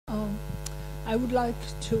I would like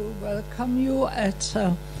to welcome you at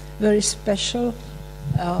a very special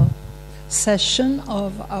session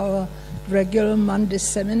of our regular Monday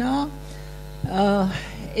seminar.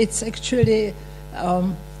 It's actually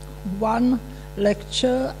one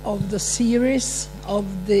lecture of the series of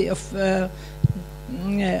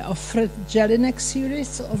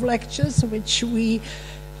FJelinekSeries of lectures, which we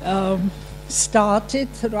started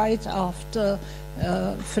right after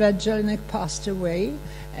Fred Jelinek passed away,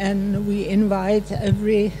 and we invite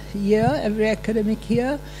every year, every academic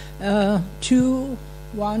year, two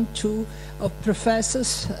of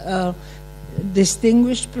professors,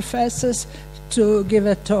 distinguished professors, to give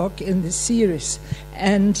a talk in this series.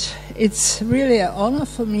 And it's really an honor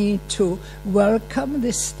for me to welcome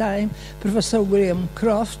this time Professor William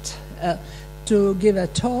Croft to give a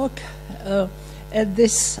talk at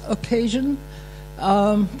this occasion.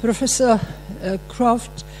 Professor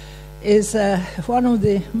Croft is one of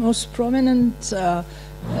the most prominent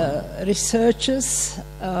researchers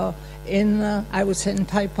in, I would say, in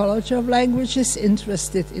typology of languages,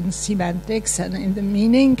 interested in semantics and in the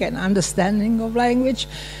meaning and understanding of language.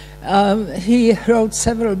 He wrote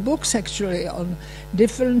several books, actually, on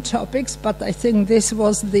different topics, but I think this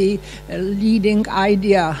was the leading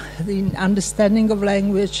idea, the understanding of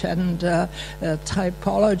language and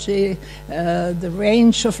typology, the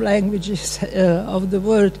range of languages of the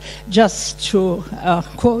world. Just to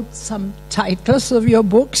quote some titles of your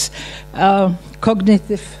books,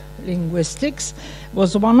 Cognitive Linguistics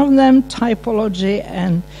was one of them, Typology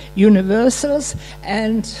and Universals,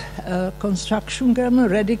 and construction grammar,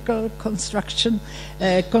 radical construction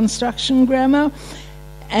grammar,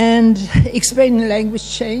 and explaining language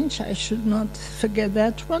change, I should not forget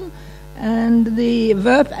that one, and the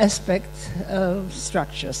verb aspect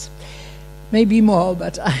structures. Maybe more,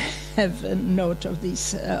 but I have a note of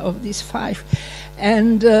these five.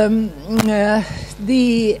 And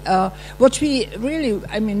what we really,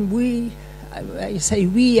 I mean, I say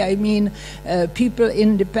we, I mean people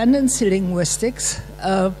in dependency linguistics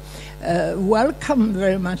welcome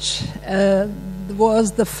very much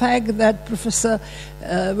was the fact that Professor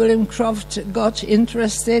William Croft got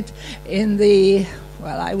interested in the,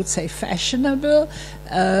 well, I would say fashionable,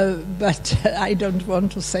 but I don't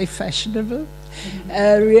want to say fashionable,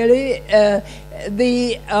 really,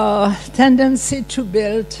 the tendency to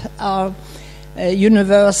build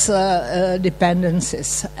universal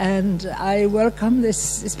dependencies. And I welcome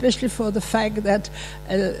this, especially for the fact that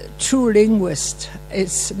a true linguist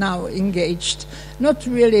is now engaged, not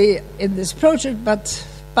really in this project,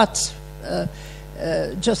 but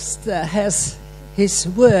just has his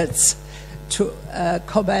words to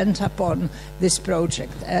comment upon this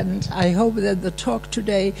project. And I hope that the talk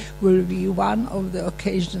today will be one of the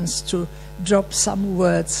occasions to drop some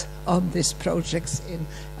words on these projects in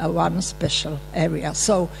one special area.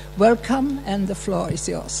 So welcome, and the floor is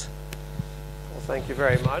yours. Well, thank you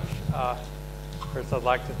very much. First, I'd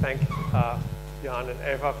like to thank Jan and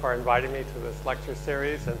Eva for inviting me to this lecture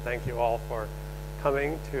series, and thank you all for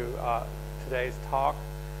coming to today's talk.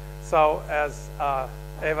 So, as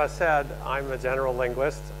Eva said, I'm a general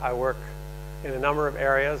linguist. I work in a number of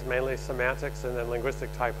areas, mainly semantics and then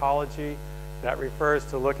linguistic typology. That refers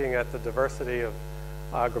to looking at the diversity of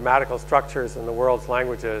grammatical structures in the world's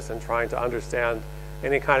languages and trying to understand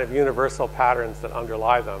any kind of universal patterns that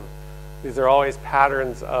underlie them. These are always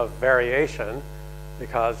patterns of variation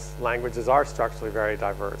because languages are structurally very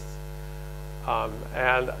diverse.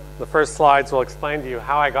 And the first slides will explain to you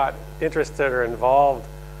how I got interested or involved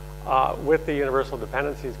with the Universal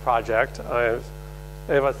Dependencies project. As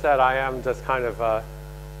Eva said, I am just kind of a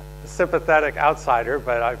sympathetic outsider,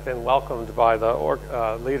 but I've been welcomed by the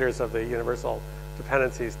leaders of the Universal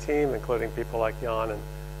Dependencies team, including people like Jan and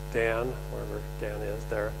Dan, wherever Dan is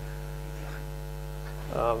there.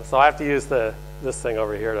 So I have to use this thing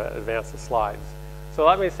over here to advance the slides. So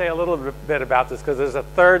let me say a little bit about this, because there's a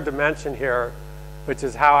third dimension here, which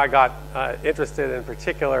is how I got interested in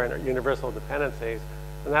particular in universal dependencies,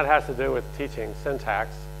 and that has to do with teaching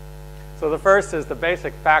syntax. So the first is the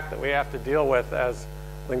basic fact that we have to deal with as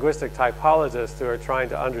linguistic typologists who are trying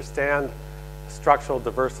to understand structural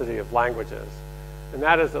diversity of languages. And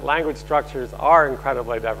that is that language structures are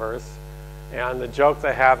incredibly diverse, and the joke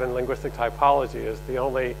they have in linguistic typology is the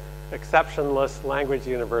only exceptionless language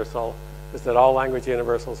universal is that all language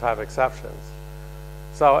universals have exceptions.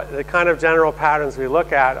 So the kind of general patterns we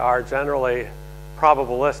look at are generally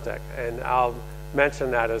probabilistic, and I'll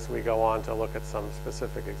mention that as we go on to look at some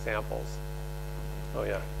specific examples. Oh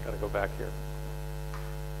yeah, got to go back here.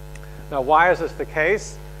 Now, why is this the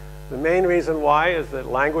case? The main reason why is that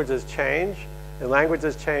languages change, and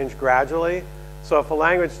languages change gradually. So if a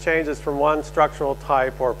language changes from one structural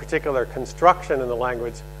type or a particular construction in the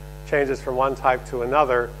language changes from one type to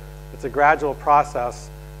another, it's a gradual process,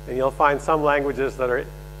 and you'll find some languages that are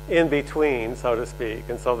in between, so to speak,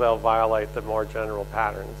 and so they'll violate the more general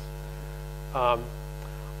patterns.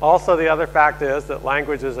 Also, the other fact is that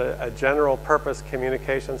language is a general purpose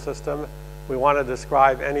communication system. We want to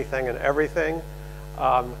describe anything and everything,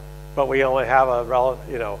 but we only have a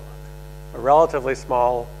relatively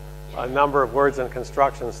small number of words and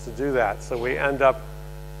constructions to do that. So we end up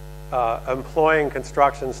employing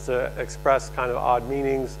constructions to express kind of odd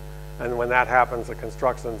meanings, and when that happens, the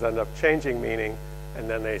constructions end up changing meaning, and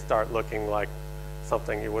then they start looking like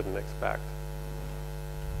something you wouldn't expect.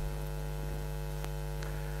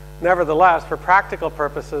 Nevertheless, for practical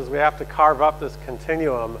purposes, we have to carve up this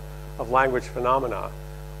continuum of language phenomena.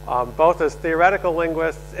 Both as theoretical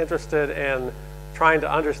linguists interested in trying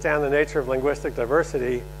to understand the nature of linguistic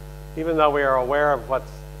diversity, even though we are aware of what's...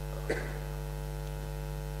 Is this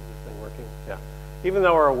thing working? Yeah. Even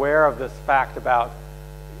though we're aware of this fact about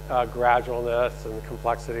gradualness and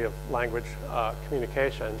complexity of language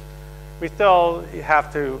communication, we still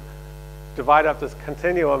have to divide up this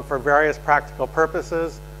continuum for various practical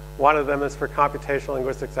purposes. One of them is for computational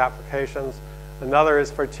linguistics applications. Another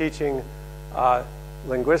is for teaching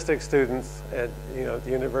linguistic students at the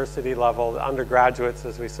university level, the undergraduates,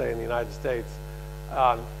 as we say in the United States,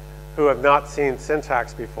 who have not seen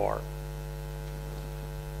syntax before.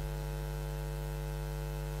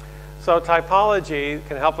 So typology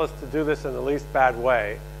can help us to do this in the least bad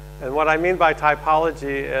way. And what I mean by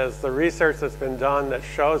typology is the research that's been done that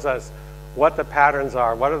shows us what the patterns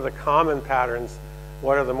are, what are the common patterns,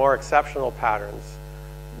 what are the more exceptional patterns.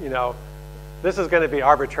 This is going to be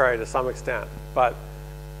arbitrary to some extent, but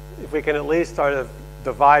if we can at least sort of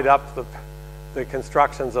divide up the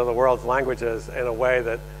constructions of the world's languages in a way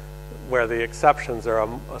that where the exceptions are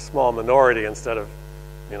a small minority instead of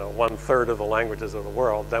 1/3 of the languages of the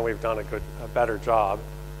world, then we've done a better job.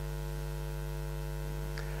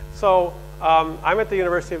 So I'm at the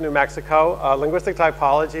University of New Mexico. Linguistic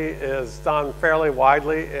typology is done fairly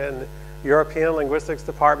widely in European linguistics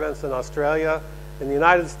departments in Australia. In the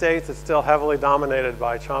United States, it's still heavily dominated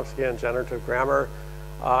by Chomsky and generative grammar,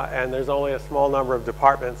 and there's only a small number of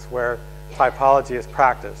departments where typology is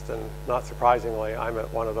practiced, and not surprisingly, I'm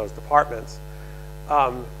at one of those departments.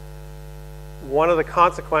 One of the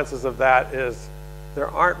consequences of that is there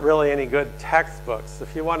aren't really any good textbooks.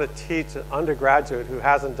 If you want to teach an undergraduate who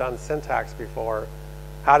hasn't done syntax before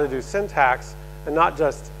how to do syntax, and not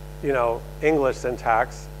just English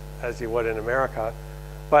syntax as you would in America,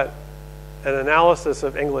 but an analysis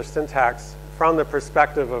of English syntax from the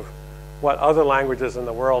perspective of what other languages in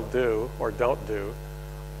the world do or don't do,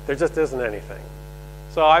 there just isn't anything.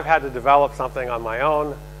 So I've had to develop something on my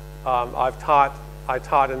own. I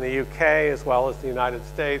taught in the UK as well as the United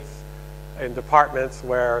States in departments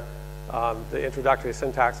where the introductory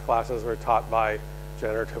syntax classes were taught by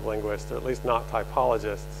generative linguists, or at least not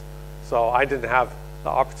typologists. So I didn't have the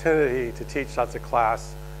opportunity to teach such a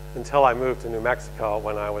class until I moved to New Mexico,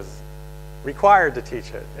 when I was required to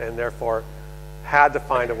teach it and therefore had to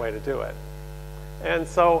find a way to do it. And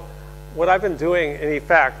so what I've been doing in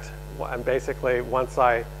effect, and basically once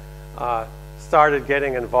I started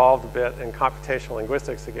getting involved a bit in computational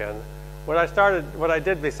linguistics again, what I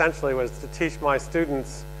did essentially was to teach my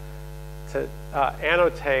students to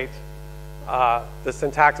annotate the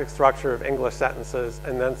syntactic structure of English sentences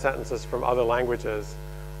and then sentences from other languages,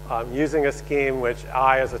 using a scheme which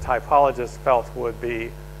I, as a typologist, felt would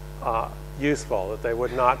be useful. That it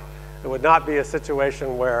would not be a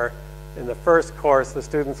situation where in the first course the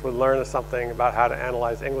students would learn something about how to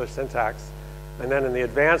analyze English syntax, and then in the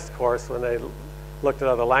advanced course, when they looked at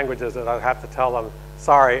other languages, that I'd have to tell them,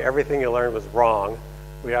 sorry, everything you learned was wrong.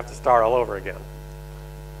 We have to start all over again.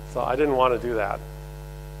 So I didn't want to do that.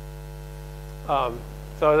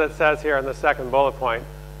 So as it says here in the second bullet point,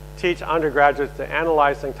 teach undergraduates to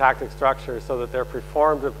analyze syntactic structures so that they're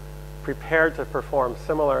prepared to perform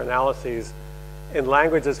similar analyses in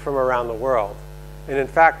languages from around the world. And in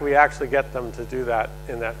fact, we actually get them to do that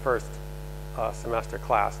in that first semester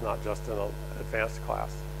class, not just in an advanced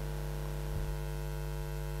class.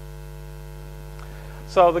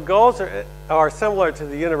 So the goals are similar to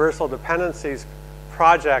the Universal Dependencies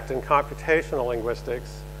project in computational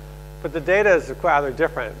linguistics, but the data is rather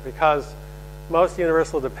different because most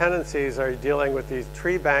universal dependencies are dealing with these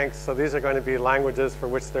tree banks. So these are going to be languages for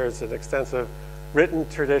which there's an extensive written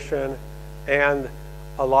tradition, and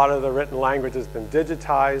a lot of the written language has been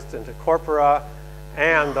digitized into corpora,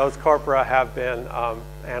 and those corpora have been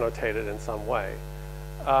annotated in some way.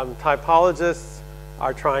 Typologists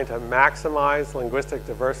are trying to maximize linguistic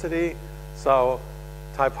diversity. So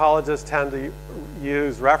typologists tend to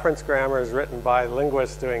use reference grammars written by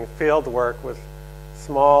linguists doing field work with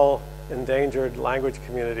small endangered language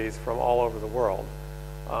communities from all over the world.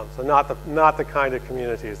 So not the kind of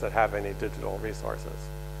communities that have any digital resources.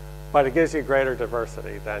 But it gives you greater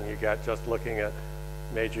diversity than you get just looking at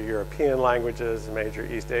major European languages, major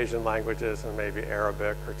East Asian languages, and maybe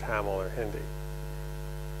Arabic or Tamil or Hindi.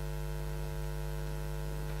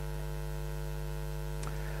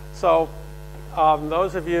 So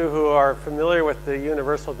those of you who are familiar with the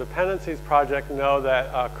Universal Dependencies project know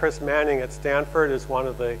that Chris Manning at Stanford is one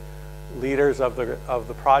of the leaders of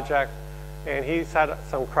the project. And he set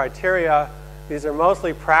some criteria. These are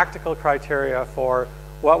mostly practical criteria for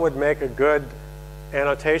what would make a good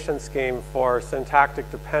annotation scheme for syntactic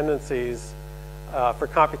dependencies for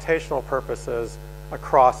computational purposes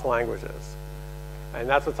across languages. And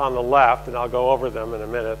that's what's on the left, and I'll go over them in a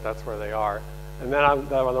minute. That's where they are. And then on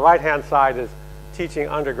the right-hand side is teaching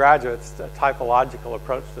undergraduates a typological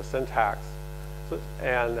approach to syntax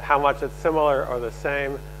and how much it's similar or the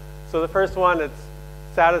same. So the first one, it's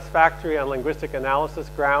satisfactory on linguistic analysis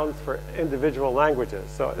grounds for individual languages.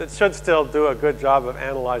 So it should still do a good job of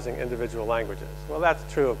analyzing individual languages. Well, that's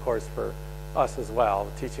true, of course, for us as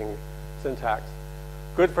well, teaching syntax.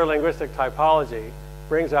 Good for linguistic typology,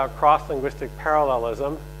 brings out cross-linguistic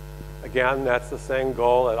parallelism. Again, that's the same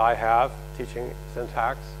goal that I have, teaching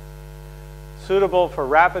syntax. Suitable for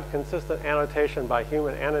rapid, consistent annotation by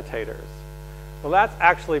human annotators. Well, that's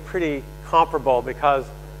actually pretty comparable because,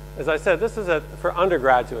 as I said, this is for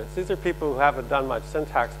undergraduates. These are people who haven't done much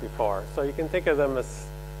syntax before. So you can think of them as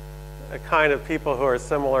a kind of people who are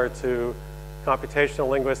similar to computational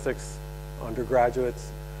linguistics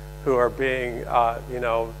undergraduates who are being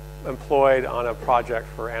employed on a project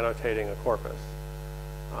for annotating a corpus.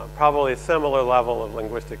 Probably a similar level of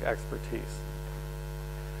linguistic expertise.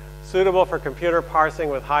 Suitable for computer parsing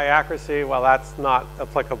with high accuracy. Well, that's not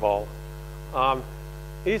applicable.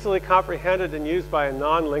 Easily comprehended and used by a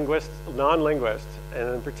non-linguist, and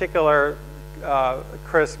in particular,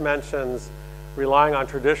 Chris mentions relying on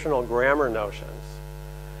traditional grammar notions.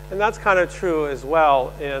 And that's kind of true as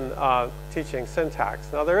well in teaching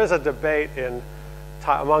syntax. Now, there is a debate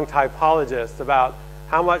among typologists about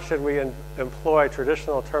how much should we employ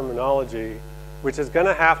traditional terminology, which is going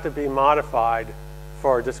to have to be modified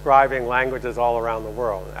for describing languages all around the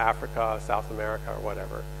world, Africa, South America, or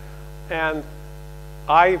whatever. And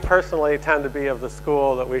I personally tend to be of the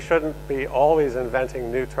school that we shouldn't be always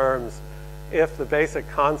inventing new terms if the basic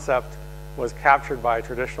concept was captured by a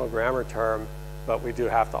traditional grammar term, but we do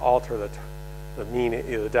have to alter the meaning,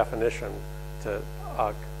 the definition to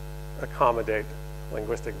accommodate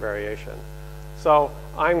linguistic variation. So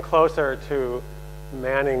I'm closer to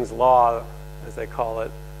Manning's law, as they call it,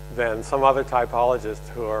 than some other typologists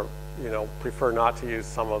who are, prefer not to use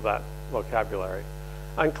some of that vocabulary.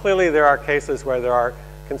 And clearly there are cases where there are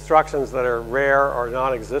constructions that are rare or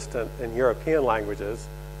non-existent in European languages,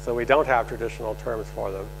 so we don't have traditional terms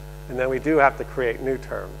for them. And then we do have to create new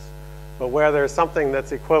terms. But where there's something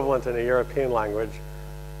that's equivalent in a European language,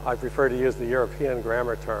 I prefer to use the European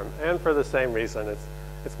grammar term. And for the same reason,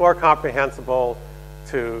 it's more comprehensible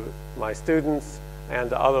to my students and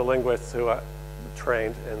to other linguists who are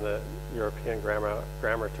trained in the European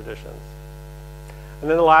grammar traditions. And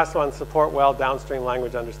then the last one, support well downstream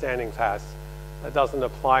language understanding tasks. That doesn't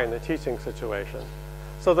apply in the teaching situation.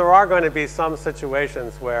 So there are going to be some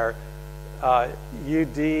situations where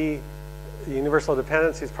UD, the Universal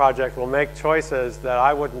Dependencies Project, will make choices that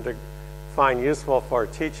I wouldn't find useful for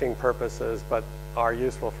teaching purposes, but are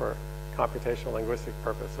useful for computational linguistic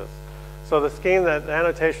purposes. So the scheme, the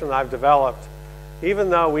annotation that I've developed,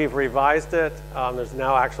 even though we've revised it, there's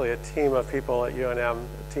now actually a team of people at UNM,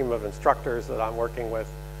 a team of instructors that I'm working with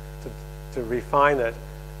to refine it.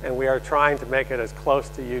 And we are trying to make it as close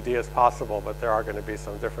to UD as possible, but there are going to be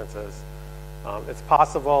some differences. It's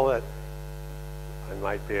possible that I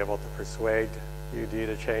might be able to persuade UD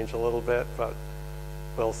to change a little bit, but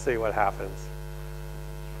we'll see what happens.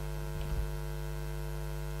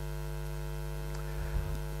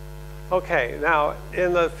 Okay, now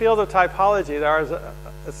in the field of typology, there is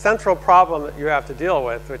a central problem that you have to deal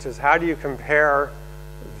with, which is how do you compare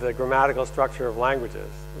the grammatical structure of languages?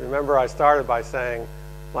 Remember, I started by saying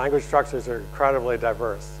language structures are incredibly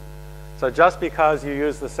diverse. So just because you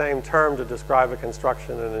use the same term to describe a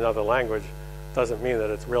construction in another language doesn't mean that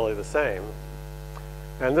it's really the same.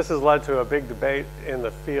 And this has led to a big debate in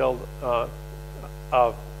the field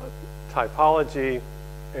of typology,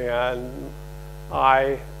 and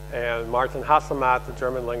I and Martin Hasselmatt, the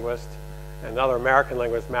German linguist, and another American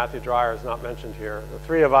linguist, Matthew Dreyer, is not mentioned here. The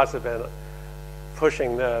three of us have been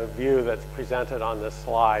pushing the view that's presented on this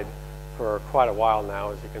slide for quite a while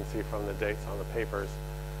now, as you can see from the dates on the papers.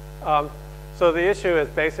 So the issue is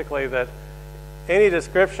basically that any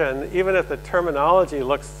description, even if the terminology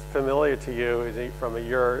looks familiar to you from a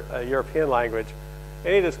European language,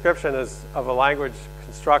 any description of a language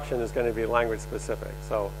construction is going to be language specific.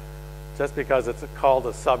 So just because it's called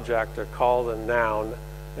a subject or called a noun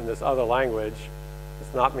in this other language,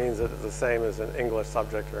 does not mean that it's the same as an English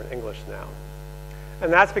subject or an English noun.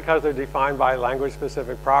 And that's because they're defined by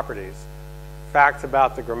language-specific properties, facts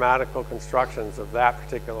about the grammatical constructions of that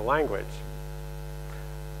particular language.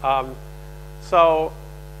 So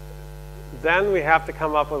then we have to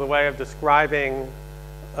come up with a way of describing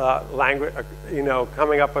language,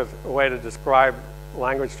 coming up with a way to describe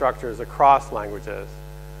language structures across languages.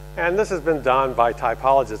 And this has been done by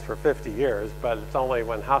typologists for 50 years, but it's only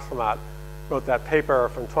when Hasselmatt wrote that paper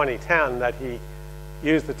from 2010 that he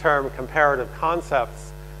used the term comparative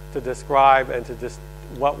concepts to describe and to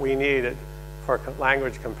what we need for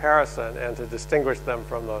language comparison and to distinguish them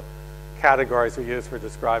from the categories we use for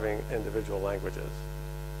describing individual languages.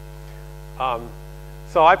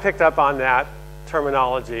 So I picked up on that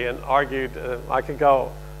terminology and argued I could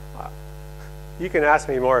go. You can ask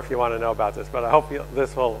me more if you want to know about this, but I hope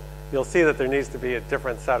you'll see that there needs to be a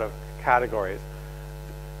different set of categories.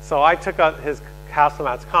 So I took out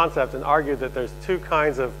Hasselmatt's concept and argued that there's two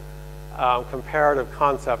kinds of comparative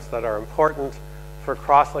concepts that are important for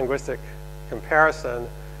cross-linguistic comparison,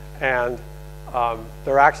 and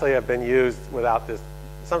there actually have been used without this,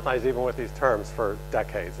 sometimes even with these terms, for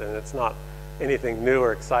decades, and it's not anything new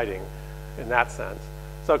or exciting in that sense.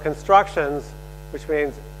 So constructions, which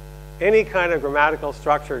means any kind of grammatical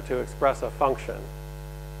structure to express a function.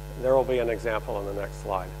 There will be an example on the next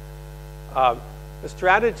slide. The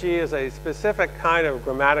strategy is a specific kind of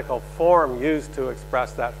grammatical form used to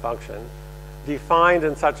express that function, defined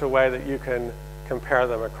in such a way that you can compare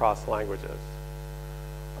them across languages.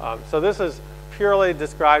 So this is purely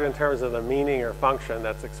described in terms of the meaning or function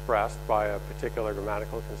that's expressed by a particular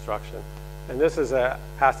grammatical construction. And this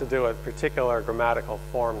has to do with particular grammatical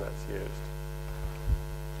form that's used.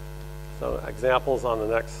 So examples on the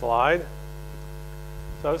next slide.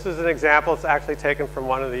 So this is an example. It's actually taken from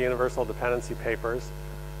one of the Universal Dependency papers.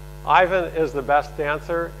 Ivan is the best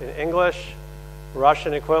dancer in English,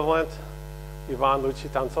 Russian equivalent, Ivan Luchi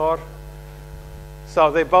Tantsor.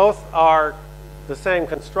 So they both are the same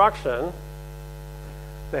construction.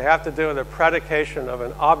 They have to do with the predication of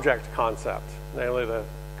an object concept, namely the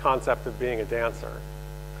concept of being a dancer,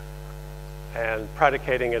 and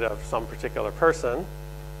predicating it of some particular person.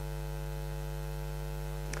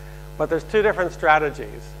 But there's two different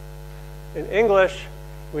strategies. In English,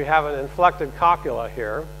 we have an inflected copula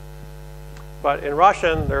here, but in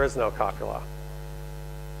Russian, there is no copula.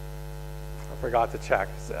 I forgot to check.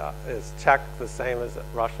 Is Czech the same as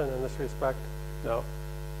Russian in this respect? No?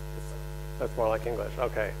 That's more like English.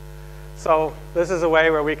 Okay. So this is a way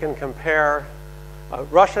where we can compare.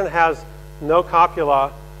 Russian has no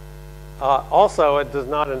copula. Also, it does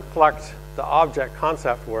not inflect the object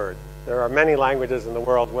concept word. There are many languages in the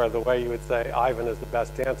world where the way you would say Ivan is the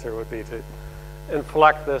best dancer would be to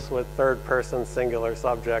inflect this with third person, singular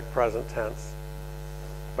subject, present tense.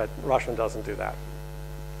 But Russian doesn't do that.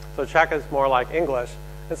 So Czech is more like English.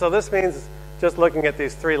 And so this means, just looking at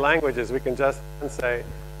these three languages, we can just say,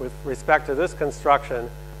 with respect to this construction,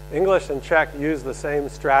 English and Czech use the same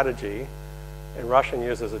strategy, and Russian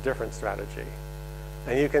uses a different strategy.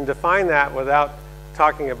 And you can define that without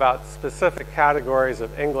talking about specific categories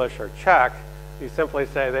of English or Czech. You simply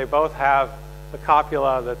say they both have a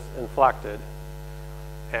copula that's inflected.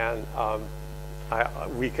 And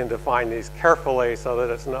we can define these carefully so that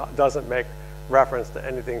it doesn't make reference to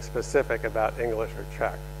anything specific about English or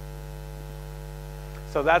Czech.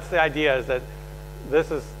 So that's the idea, is that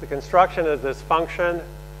the construction is this function,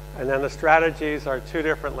 and then the strategies are two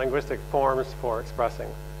different linguistic forms for expressing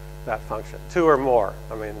that function. Two or more.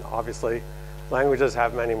 I mean, obviously, languages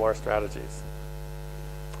have many more strategies.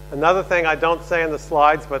 Another thing I don't say in the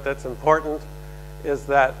slides, but that's important, is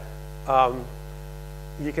that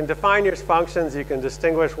you can define your functions. You can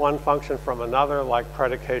distinguish one function from another, like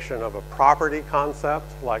predication of a property concept,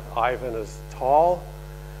 like Ivan is tall.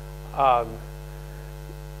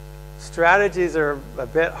 Strategies are a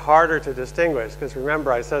bit harder to distinguish, because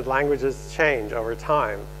remember, I said languages change over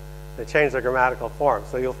time. They change their grammatical form.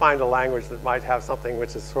 So you'll find a language that might have something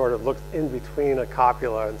which is sort of looks in between a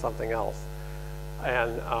copula and something else.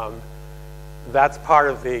 And that's part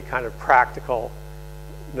of the kind of practical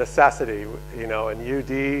necessity. You know, in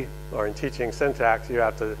UD or in teaching syntax, you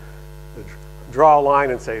have to draw a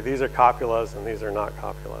line and say these are copulas and these are not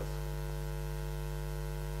copulas.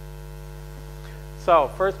 So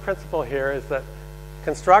first principle here is that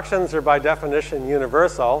constructions are by definition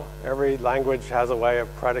universal. Every language has a way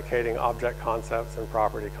of predicating object concepts and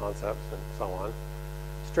property concepts and so on.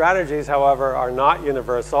 Strategies, however, are not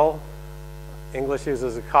universal. English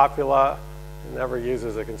uses a copula. It never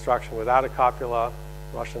uses a construction without a copula.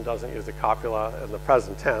 Russian doesn't use a copula in the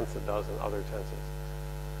present tense. It does in other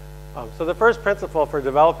tenses. So the first principle for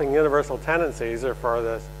developing universal tendencies, or for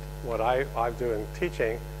this, what I do in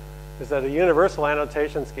teaching, is that a universal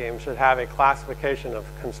annotation scheme should have a classification of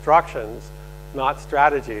constructions, not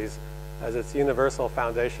strategies, as its universal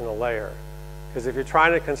foundational layer. Because if you're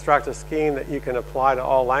trying to construct a scheme that you can apply to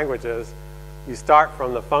all languages, you start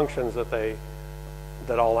from the functions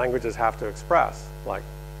that all languages have to express, like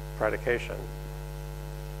predication.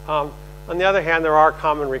 On the other hand, there are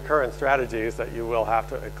common recurrent strategies that you will have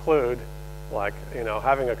to include, like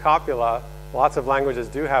having a copula. Lots of languages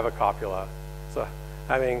do have a copula. So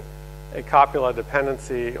having a copula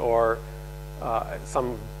dependency or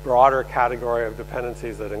some broader category of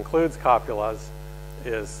dependencies that includes copulas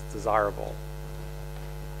is desirable.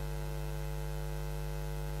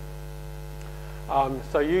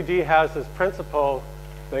 So UD has this principle,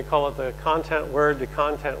 they call it the content word to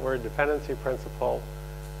content word dependency principle,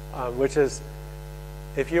 which is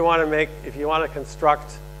if you want to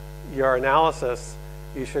construct your analysis,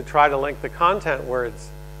 you should try to link the content words.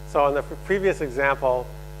 So in the previous example,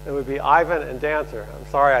 it would be Ivan and dancer. I'm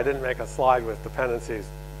sorry I didn't make a slide with dependencies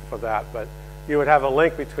for that, but you would have a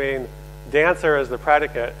link between dancer as the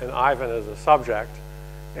predicate and Ivan as the subject,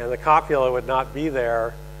 and the copula would not be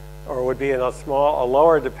there, or would be in a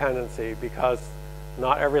lower dependency, because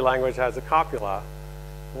not every language has a copula.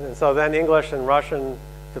 And so then English and Russian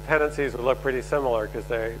dependencies would look pretty similar because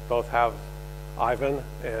they both have Ivan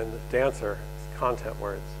and dancer as content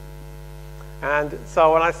words. And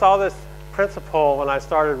so when I saw this principle, when I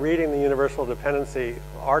started reading the universal dependency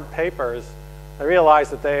art papers, I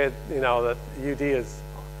realized that that UD is,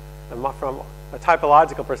 from a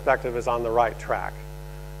typological perspective, is on the right track.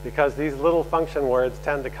 Because these little function words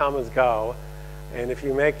tend to come and go, and if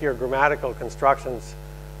you make your grammatical constructions,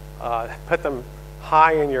 put them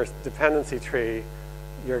high in your dependency tree,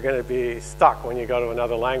 you're going to be stuck when you go to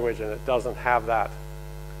another language and it doesn't have that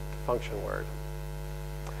function word.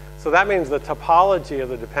 So that means the topology of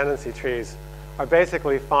the dependency trees are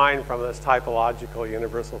basically fine from this typological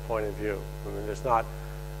universal point of view. I mean,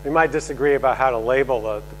 we might disagree about how to label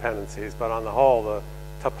the dependencies, but on the whole, the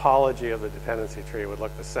topology of the dependency tree would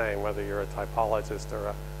look the same whether you're a typologist or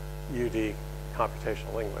a UD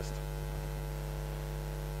computational linguist.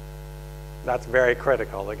 That's very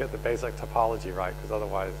critical to get the basic topology right, because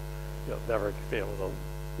otherwise you'll never be able to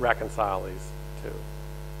reconcile these two.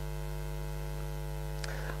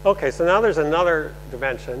 Okay, so now there's another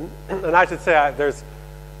dimension, and I should say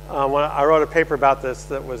when I wrote a paper about this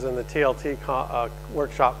that was in the TLT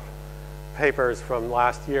workshop papers from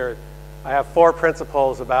last year. I have 4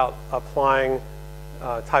 principles about applying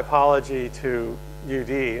typology to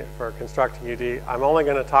UD, for constructing UD. I'm only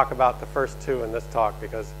going to talk about the first 2 in this talk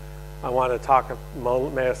because I want to talk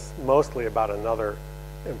mostly about another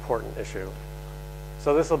important issue.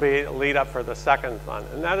 So this will be a lead up for the second one,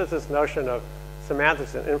 and that is this notion of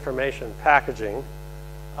semantics and information packaging.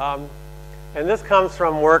 And this comes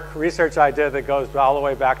from research I did that goes all the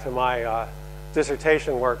way back to my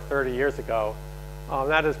dissertation work 30 years ago.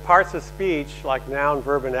 That is, parts of speech, like noun,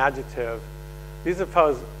 verb, and adjective, these have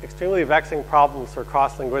posed extremely vexing problems for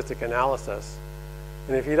cross-linguistic analysis.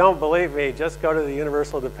 And if you don't believe me, just go to the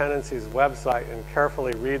Universal Dependencies website and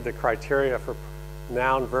carefully read the criteria for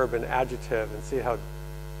noun, verb, and adjective and see how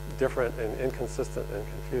different and inconsistent and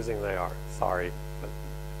confusing they are. Sorry, but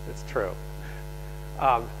it's true.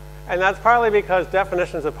 And that's partly because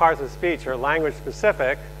definitions of parts of speech are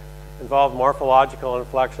language-specific, involve morphological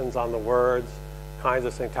inflections on the words, kinds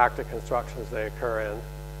of syntactic constructions they occur in.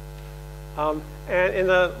 And in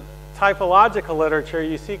the typological literature,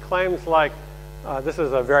 you see claims like, this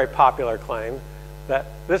is a very popular claim, that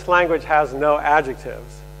this language has no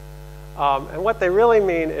adjectives. And what they really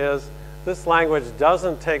mean is this language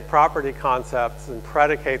doesn't take property concepts and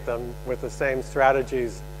predicate them with the same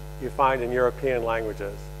strategies you find in European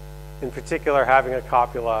languages. In particular, having a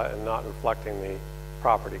copula and not inflecting the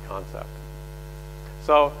property concept.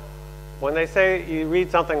 So when they say you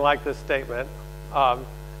read something like this statement,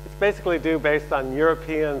 it's basically based on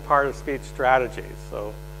European part of speech strategies.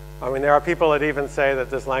 So, I mean, there are people that even say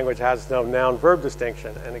that this language has no noun-verb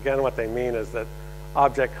distinction. And again, what they mean is that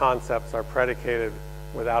object concepts are predicated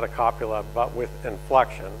without a copula, but with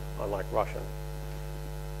inflection, unlike Russian.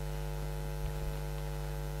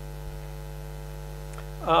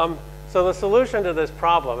 So the solution to this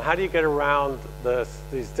problem, how do you get around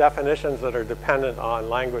these definitions that are dependent on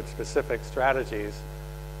language-specific strategies,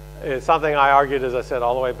 is something I argued, as I said,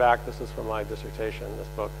 all the way back. This is from my dissertation, this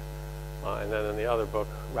book, and then in the other book,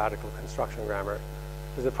 Radical Construction Grammar,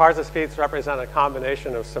 is that parts of speech represent a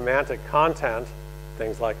combination of semantic content,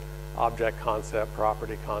 things like object concept,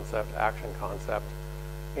 property concept, action concept,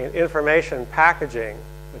 and information packaging,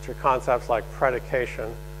 which are concepts like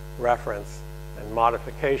predication, reference, and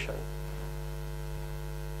modification.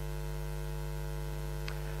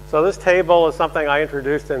 So this table is something I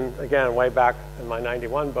introduced in, again, way back in my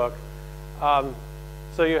 91 book.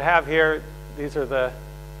 So you have here, these are the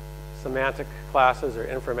semantic classes or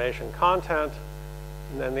information content.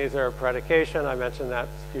 And then these are predication. I mentioned that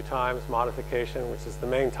a few times. Modification, which is the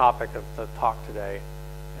main topic of the talk today,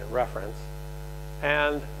 and reference.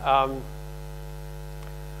 And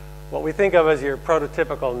what we think of as your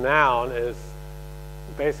prototypical noun is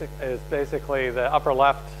basically the upper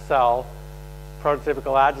left cell.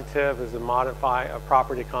 Prototypical adjective is a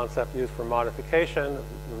property concept used for modification,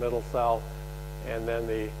 the middle cell. And then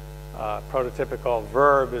the prototypical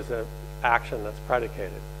verb is an action that's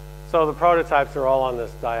predicated. So the prototypes are all on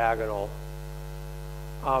this diagonal.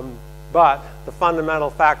 But the fundamental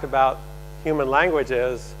fact about human language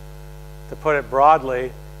is, to put it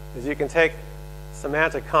broadly, is you can take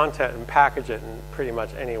semantic content and package it in pretty much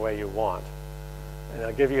any way you want. And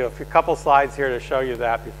I'll give you a couple slides here to show you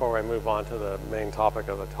that before I move on to the main topic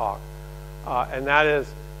of the talk. And that is,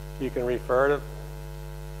 you can refer to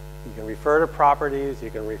properties, you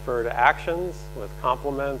can refer to actions with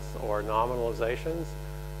complements or nominalizations.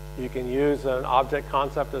 You can use an object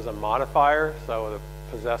concept as a modifier, so with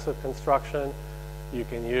a possessive construction. You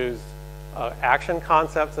can use action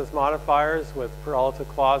concepts as modifiers with relative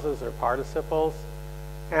clauses or participles.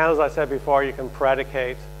 And as I said before, you can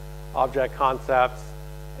predicate object concepts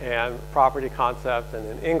and property concepts. And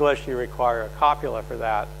in English, you require a copula for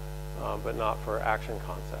that, but not for action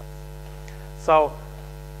concepts. So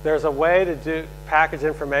there's a way to package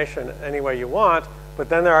information any way you want, but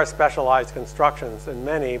then there are specialized constructions in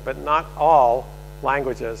many, but not all,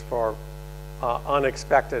 languages for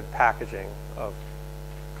unexpected packaging of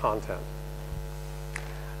content.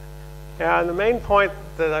 And the main point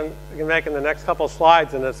that I'm going to make in the next couple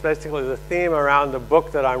slides, and it's basically the theme around the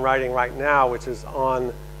book that I'm writing right now, which is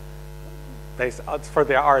on, it's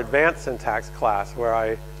for our advanced syntax class,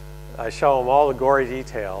 where I show them all the gory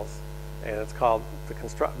details, and it's called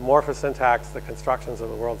Morphosyntax, the Constructions of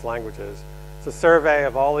the World's Languages. It's a survey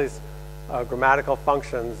of all these grammatical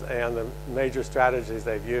functions and the major strategies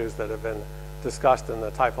they've used that have been discussed in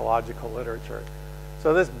the typological literature.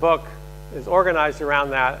 So this book is organized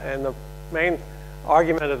around that, and the main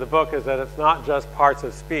argument of the book is that it's not just parts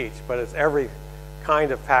of speech, but it's every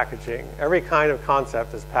kind of packaging. Every kind of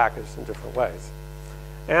concept is packaged in different ways.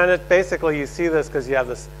 And it basically, you see this because you have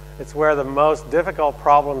this, it's where the most difficult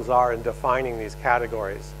problems are in defining these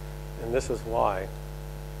categories, and this is why.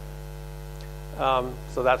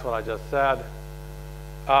 So that's what I just said.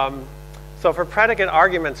 So for predicate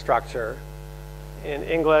argument structure, in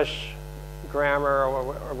English,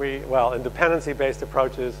 grammar, in dependency-based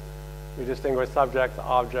approaches, we distinguish subjects,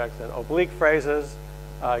 objects, and oblique phrases.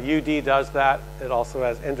 UD does that. It also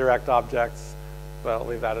has indirect objects, but I'll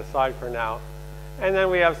leave that aside for now. And then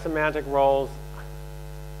we have semantic roles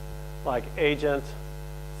like agent,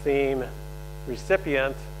 theme,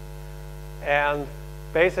 recipient, and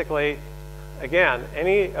basically, again,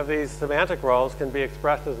 any of these semantic roles can be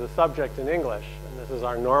expressed as a subject in English, and this is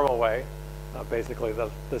our normal way. Basically,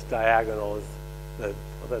 this diagonal is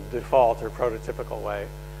the default or prototypical way.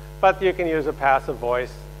 But you can use a passive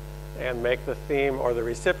voice and make the theme or the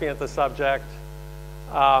recipient the subject.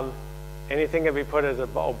 Anything can be put as an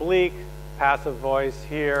oblique, passive voice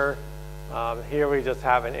here. Here we just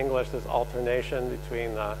have in English this alternation between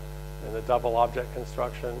in the double object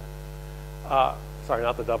construction. Sorry,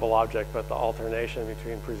 not the double object, but the alternation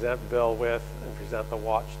between present bill with and present the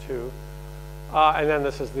watch to. And then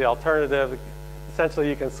this is the alternative. Essentially,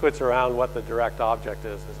 you can switch around what the direct object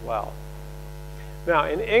is as well. Now,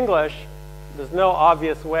 in English, there's no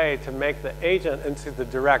obvious way to make the agent into the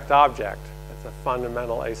direct object. It's a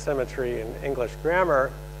fundamental asymmetry in English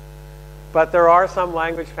grammar. But there are some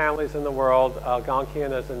language families in the world.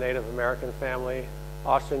 Algonquian is a Native American family.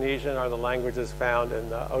 Austronesian are the languages found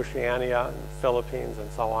in Oceania and Philippines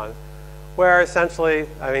and so on, where essentially,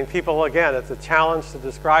 I mean, people, again, it's a challenge to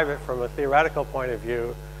describe it from a theoretical point of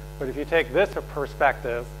view, but if you take this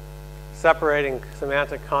perspective, separating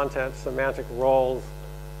semantic content, semantic roles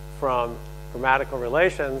from grammatical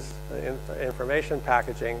relations, information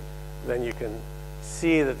packaging, then you can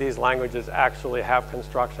see that these languages actually have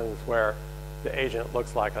constructions where the agent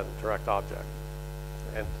looks like a direct object.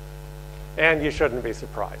 And you shouldn't be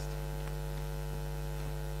surprised.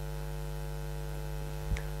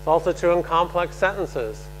 It's also true in complex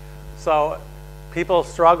sentences. So people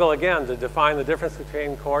struggle, again, to define the difference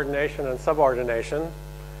between coordination and subordination.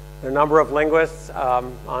 There are a number of linguists,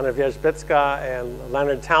 Anna Wierzbicka and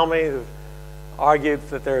Leonard Talmy, who've argued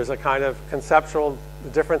that there's a kind of conceptual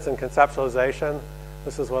difference in conceptualization.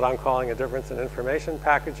 This is what I'm calling a difference in information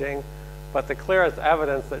packaging. But the clearest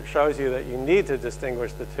evidence that shows you that you need to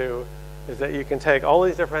distinguish the two is that you can take all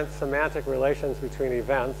these different semantic relations between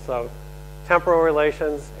events, so temporal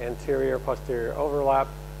relations, anterior, posterior overlap,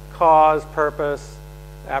 cause, purpose,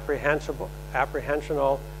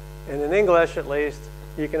 apprehensional, and in English at least,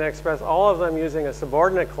 you can express all of them using a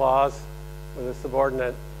subordinate clause with a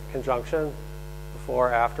subordinate conjunction,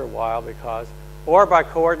 before, after, while, because, or by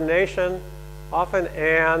coordination, often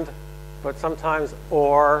and, but sometimes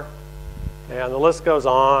or, and the list goes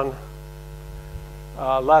on.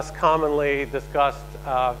 Less commonly discussed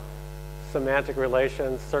semantic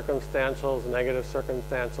relations, circumstantials, negative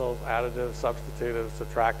circumstantials, additive, substitutive,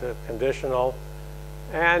 subtractive, conditional.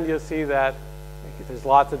 And you'll see that there's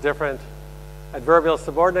lots of different adverbial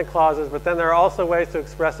subordinate clauses, but then there are also ways to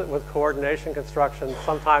express it with coordination constructions,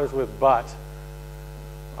 sometimes with but.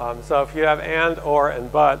 So if you have and, or,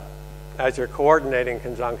 and but as your coordinating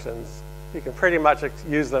conjunctions, you can pretty much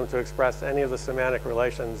use them to express any of the semantic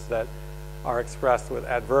relations that are expressed with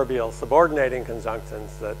adverbial subordinating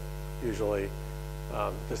conjunctions that usually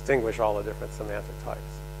distinguish all the different semantic types.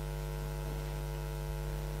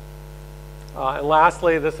 And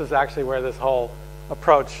lastly, this is actually where this whole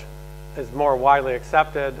approach is more widely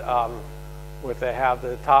accepted. They have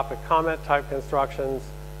the topic comment type constructions,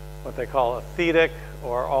 what they call a thetic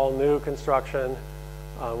or all new construction,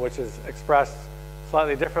 which is expressed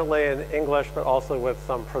slightly differently in English, but also with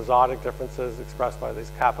some prosodic differences expressed by these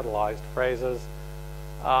capitalized phrases.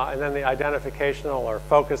 And then the identificational or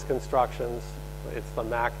focus constructions. It's the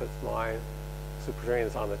Mac that's mine. Supertrine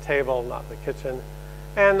is on the table, not the kitchen.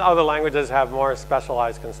 And other languages have more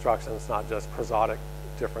specialized constructions, not just prosodic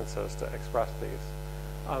differences to express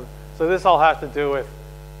these. So this all has to do with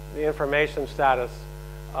the information status.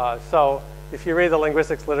 So if you read the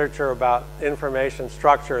linguistics literature about information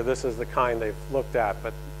structure, this is the kind they've looked at,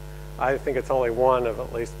 but I think it's only one of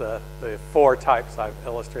at least the 4 types I've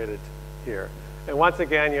illustrated here. And once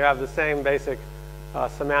again, you have the same basic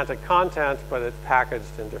semantic content, but it's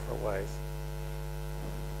packaged in different ways.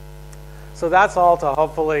 So that's all to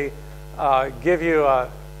hopefully give you a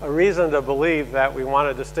reason to believe that we want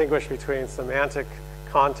to distinguish between semantic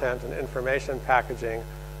content and information packaging.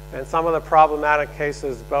 And some of the problematic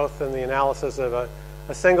cases, both in the analysis of a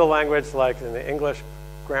single language, like in the English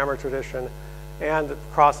grammar tradition, and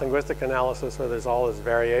cross-linguistic analysis, where there's all this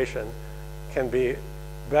variation, can be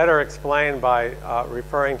better explained by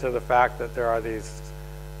referring to the fact that there are these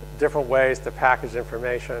different ways to package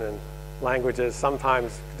information, and languages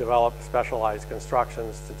sometimes develop specialized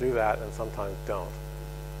constructions to do that and sometimes don't.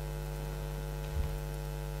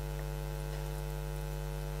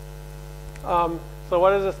 So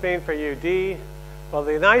what does this mean for UD? Well,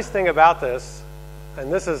 the nice thing about this,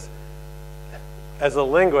 and this is, as a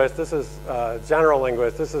linguist, this is a general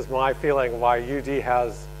linguist, this is my feeling why UD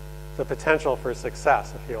has the potential for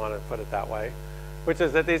success, if you want to put it that way, which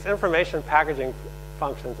is that these information packaging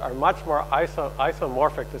functions are much more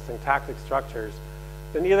isomorphic to syntactic structures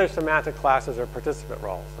than either semantic classes or participant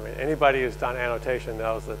roles. I mean, anybody who's done annotation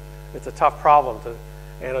knows that it's a tough problem to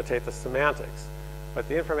annotate the semantics. But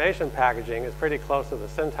the information packaging is pretty close to the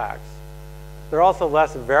syntax. They're also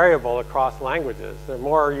less variable across languages. They're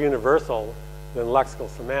more universal than lexical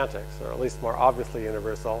semantics, or at least more obviously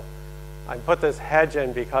universal. I put this hedge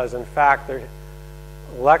in because, in fact,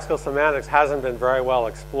 lexical semantics hasn't been very well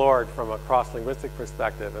explored from a cross-linguistic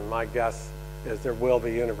perspective, and my guess is there will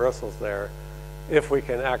be universals there if we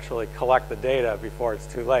can actually collect the data before it's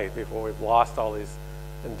too late, before we've lost all these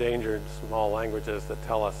endangered small languages that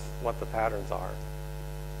tell us what the patterns are.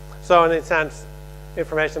 So in a sense,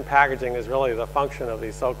 information packaging is really the function of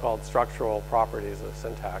these so-called structural properties of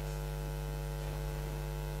syntax.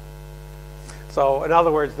 So in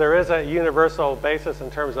other words, there is a universal basis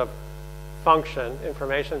in terms of function,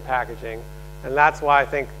 information packaging, and that's why I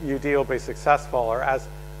think UD will be successful, or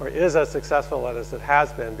is as successful as it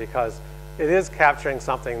has been, because it is capturing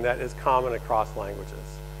something that is common across languages.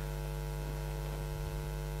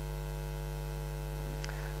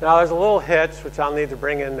 Now there's a little hitch, which I'll need to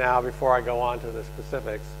bring in now before I go on to the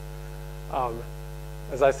specifics.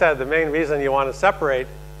 As I said, the main reason you want to separate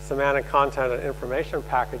semantic content and information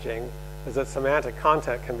packaging is that semantic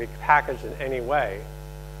content can be packaged in any way.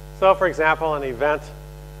 So, for example, an event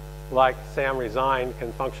like Sam resigned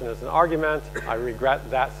can function as an argument. I regret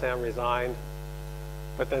that Sam resigned.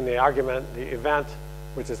 But then the argument, the event,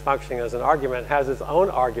 which is functioning as an argument, has its own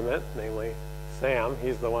argument, namely Sam.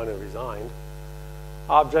 He's the one who resigned.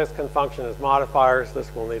 Objects can function as modifiers. This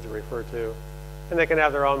we'll need to refer to. And they can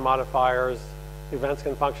have their own modifiers. Events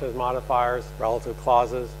can function as modifiers, relative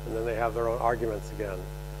clauses, and then they have their own arguments again.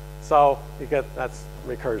 So you get, that's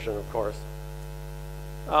recursion, of course.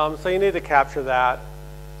 So you need to capture that.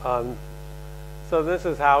 So this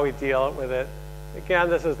is how we deal with it. Again,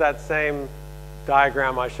 this is that same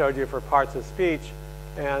diagram I showed you for parts of speech.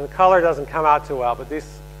 And color doesn't come out too well, but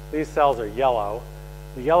these cells are yellow.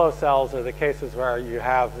 The yellow cells are the cases where you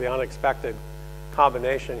have the unexpected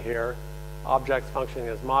combination here. Objects functioning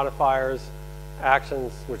as modifiers,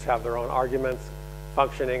 actions which have their own arguments,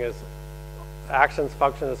 functioning as actions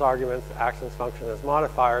function as arguments, actions function as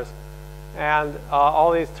modifiers. And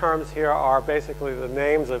all these terms here are basically the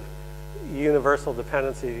names of universal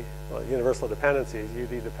dependencies,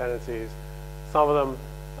 UD dependencies. Some of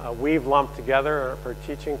them we've lumped together for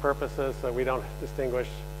teaching purposes, so we don't distinguish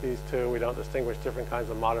these two. We don't distinguish different kinds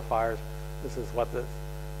of modifiers. This is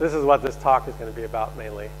what this talk is going to be about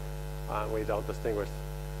mainly. We don't distinguish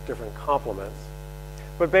different complements.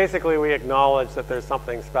 But basically, we acknowledge that there's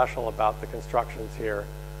something special about the constructions here.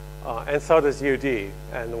 And so does UD.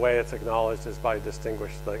 And the way it's acknowledged is by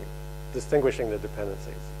distinguishing the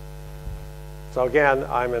dependencies. So again,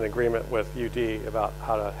 I'm in agreement with UD about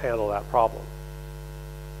how to handle that problem.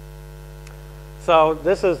 So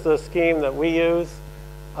this is the scheme that we use.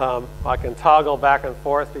 I can toggle back and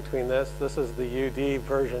forth between this. This is the UD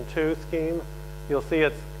version 2 scheme. You'll see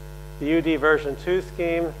it's the UD version 2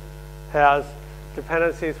 scheme has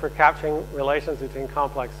dependencies for capturing relations between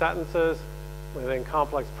complex sentences, within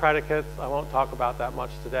complex predicates. I won't talk about that much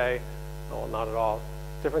today. Well, not at all.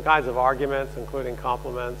 Different kinds of arguments, including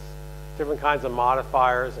complements. Different kinds of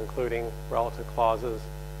modifiers, including relative clauses,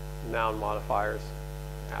 noun modifiers,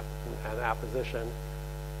 and apposition.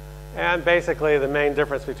 And basically, the main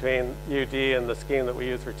difference between UD and the scheme that we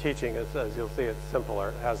use for teaching is, as you'll see, it's simpler.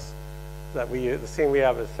 It has the scheme we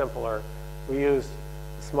have is simpler. We use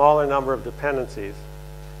a smaller number of dependencies.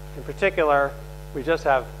 In particular, we just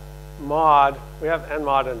have mod. We have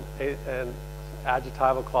nmod and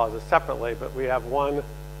adjectival clauses separately, but we have one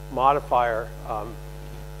modifier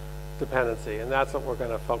dependency, and that's what we're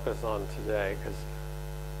going to focus on today, because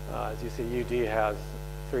as you see, UD has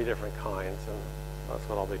 3 different kinds, and that's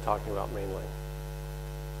what I'll be talking about mainly.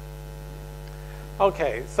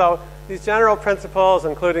 Okay, so these general principles,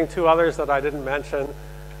 including 2 others that I didn't mention,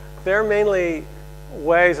 they're mainly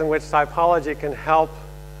ways in which typology can help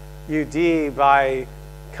UD by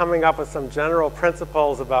coming up with some general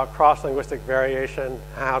principles about cross-linguistic variation,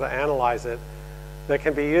 how to analyze it, that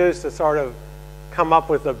can be used to sort of come up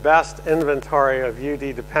with the best inventory of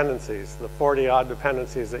UD dependencies, the 40-odd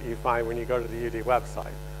dependencies that you find when you go to the UD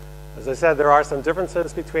website. As I said, there are some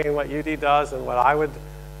differences between what UD does and what I would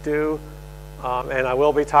do, and I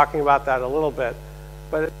will be talking about that a little bit.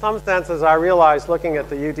 But in some senses, I realized looking at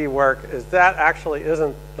the UD work is that actually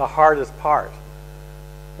isn't the hardest part.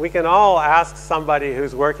 We can all ask somebody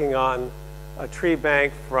who's working on a tree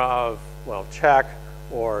bank from, well, Czech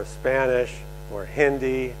or Spanish or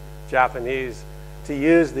Hindi, Japanese, to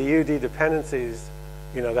use the UD dependencies,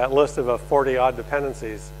 you know, that list of 40-odd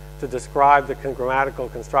dependencies, to describe the grammatical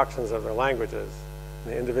constructions of their languages,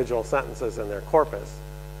 the individual sentences in their corpus.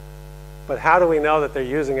 But how do we know that they're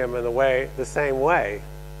using them in the same way,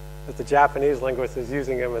 that the Japanese linguist is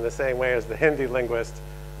using them in the same way as the Hindi linguist,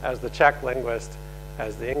 as the Czech linguist,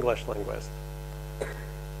 as the English linguist?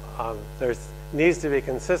 There needs to be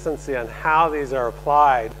consistency on how these are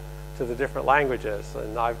applied to the different languages.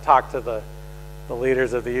 And I've talked to the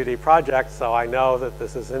leaders of the UD project, so I know that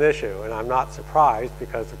this is an issue. And I'm not surprised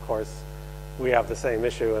because, of course, we have the same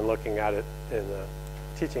issue in looking at it in the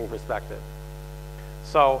teaching perspective.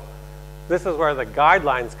 So this is where the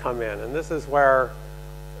guidelines come in. And this is where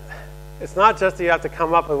it's not just that you have to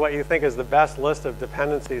come up with what you think is the best list of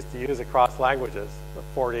dependencies to use across languages, the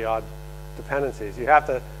 40-odd dependencies. You have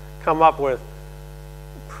to come up with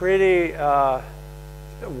pretty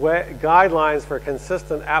guidelines for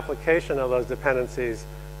consistent application of those dependencies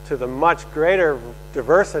to the much greater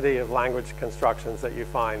diversity of language constructions that you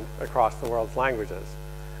find across the world's languages.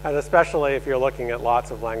 And especially if you're looking at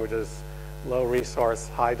lots of languages, low resource,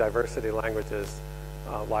 high diversity languages,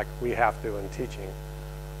 like we have to in teaching.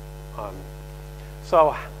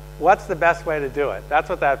 So what's the best way to do it? That's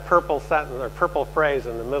what that purple sentence or purple phrase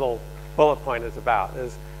in the middle bullet point is about,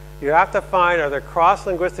 is you have to find, are there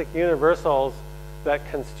cross-linguistic universals that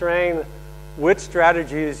constrain which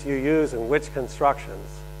strategies you use in which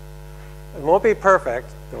constructions. It won't be perfect.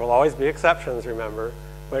 There will always be exceptions, remember.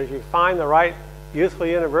 But if you find the right useful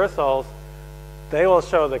universals, they will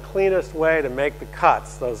show the cleanest way to make the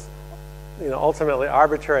cuts, those ultimately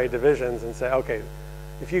arbitrary divisions, and say, okay,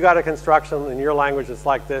 if you got a construction in your language that's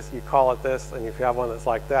like this, you call it this, and if you have one that's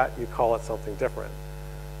like that, you call it something different.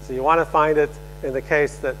 So you want to find it in the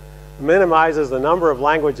case that minimizes the number of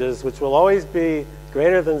languages, which will always be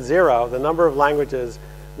greater than 0, the number of languages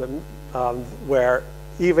that, where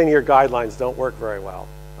even your guidelines don't work very well.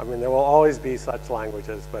 I mean, there will always be such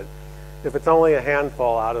languages, but if it's only a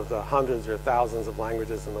handful out of the hundreds or thousands of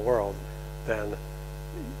languages in the world, then,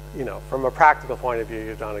 from a practical point of view,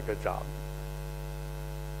 you've done a good job.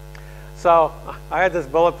 So I had this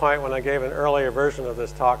bullet point when I gave an earlier version of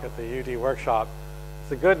this talk at the UD workshop.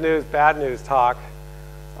 It's a good news, bad news talk,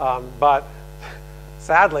 but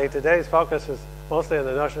sadly, today's focus is mostly on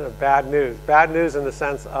the notion of bad news. Bad news in the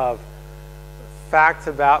sense of facts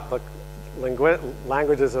about the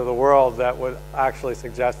languages of the world that would actually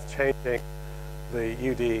suggest changing the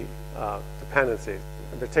UD dependencies,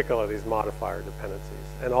 in particular these modifier dependencies,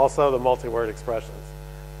 and also the multi-word expressions.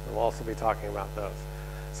 And we'll also be talking about those.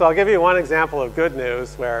 So I'll give you one example of good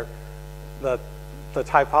news where the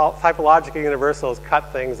typological universals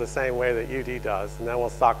cut things the same way that UD does, and then we'll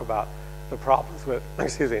talk about the problems with,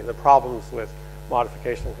 the problems with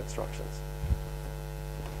modification constructions.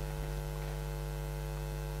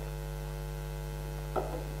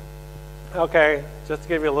 Okay, just to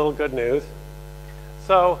give you a little good news.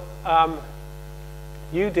 So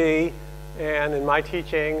UD, and in my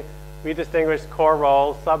teaching, we distinguish core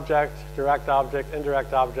roles, subject, direct object,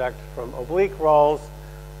 indirect object, from oblique roles.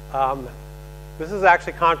 This is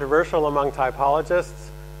actually controversial among typologists.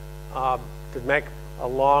 To make a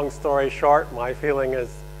long story short, my feeling is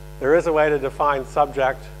there is a way to define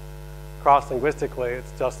subject cross-linguistically.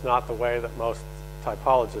 It's just not the way that most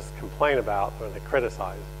typologists complain about or they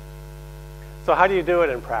criticize. So how do you do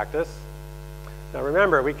it in practice? Now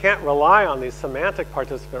remember, we can't rely on these semantic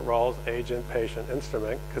participant roles, agent, patient,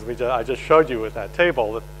 instrument, because I just showed you with that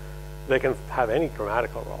table that they can have any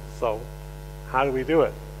grammatical roles. So how do we do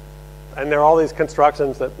it? And there are all these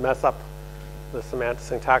constructions that mess up the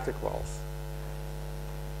syntactic roles.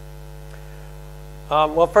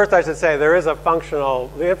 Well, first I should say there is a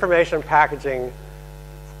the information packaging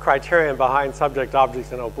criterion behind subject,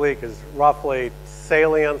 objects, and oblique is roughly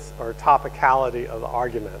salience or topicality of the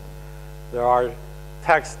argument. There are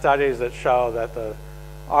text studies that show that the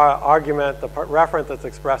argument, the referent that's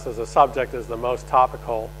expressed as a subject is the most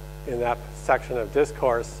topical in that section of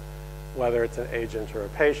discourse, whether it's an agent or a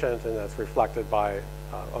patient, and that's reflected by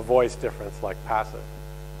a voice difference like passive.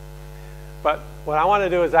 But what I want to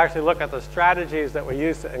do is actually look at the strategies that we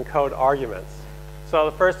use to encode arguments. So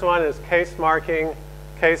the first one is case marking,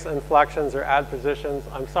 case inflections, or adpositions.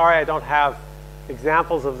 I'm sorry I don't have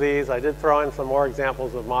examples of these. I did throw in some more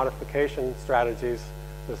examples of modification strategies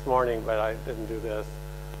this morning, but I didn't do this.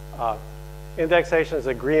 Indexation is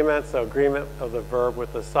agreement, so agreement of the verb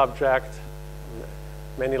with the subject. In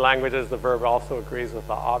many languages, the verb also agrees with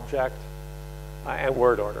the object, and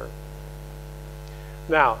word order.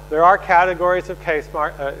 Now, there are categories of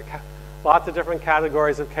lots of different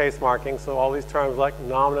categories of case marking, so all these terms like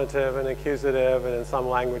nominative and accusative, and in some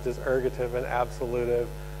languages, ergative and absolutive,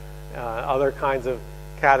 other kinds of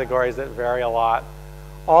categories that vary a lot.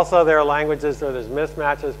 Also, there are languages where there's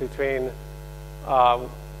mismatches between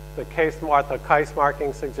what the case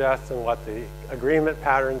marking suggests and what the agreement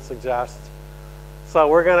pattern suggests. So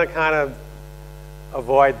we're going to kind of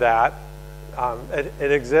avoid that.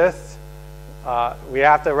 It exists. We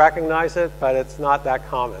have to recognize it, but it's not that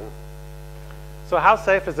common. So how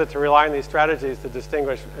safe is it to rely on these strategies to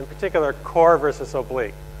distinguish, in particular, core versus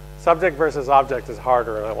oblique? Subject versus object is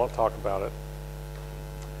harder, and I won't talk about it.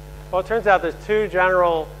 Well, it turns out there's two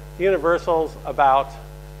general universals about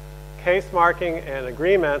case marking and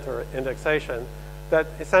agreement, or indexation, that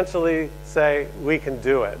essentially say we can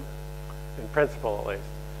do it, in principle at least.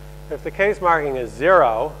 If the case marking is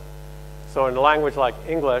 0, so in a language like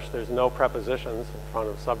English, there's no prepositions in front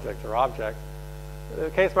of subject or object. If the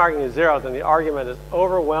case marking is 0, then the argument is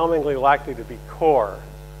overwhelmingly likely to be core.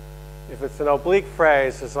 If it's an oblique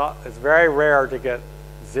phrase, it's very rare to get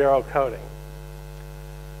 0 coding.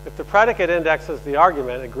 If the predicate indexes the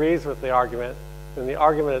argument, agrees with the argument, then the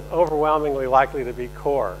argument is overwhelmingly likely to be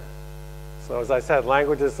core. So as I said,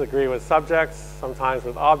 languages agree with subjects, sometimes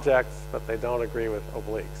with objects, but they don't agree with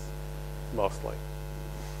obliques, mostly.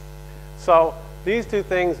 So these two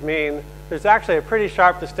things mean there's actually a pretty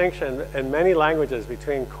sharp distinction in many languages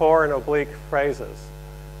between core and oblique phrases.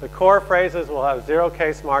 The core phrases will have 0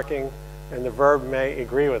 case marking, and the verb may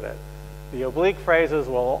agree with it. The oblique phrases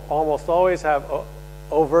will almost always have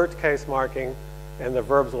overt case marking, and the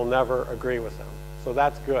verbs will never agree with them. So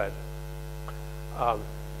that's good.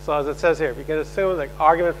 So as it says here, if you can assume the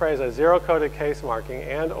argument phrase has 0 coded case marking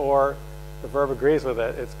and or the verb agrees with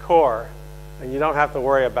it, it's core, and you don't have to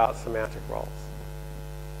worry about semantic roles.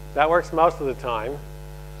 That works most of the time.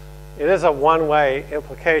 It is a one-way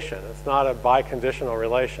implication. It's not a biconditional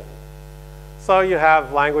relation. So you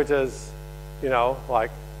have languages, you know,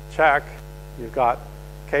 like Czech. You've got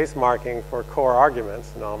case marking for core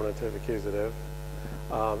arguments, nominative, accusative,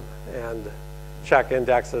 and Czech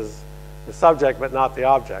indexes the subject but not the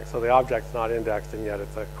object. So the object's not indexed, and yet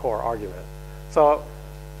it's a core argument. So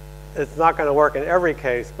it's not going to work in every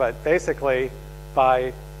case, but basically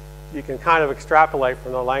you can kind of extrapolate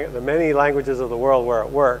from the many languages of the world where it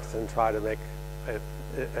works and try to make it,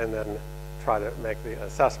 and then try to make the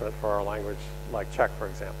assessment for a language like Czech, for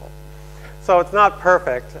example. So it's not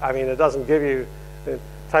perfect. I mean, it doesn't give you,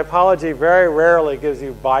 typology very rarely gives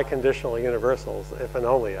you biconditional universals, if and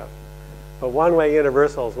only if. But one-way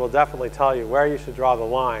universals will definitely tell you where you should draw the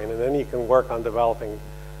line, and then you can work on developing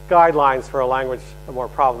guidelines for a language, a more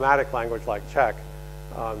problematic language like Czech,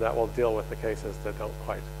 that will deal with the cases that don't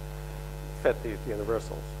quite fit these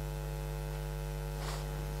universals.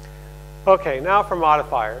 Okay, now for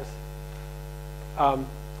modifiers. I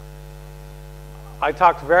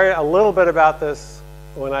talked a little bit about this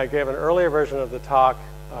when I gave an earlier version of the talk.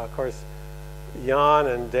 Of course, Jan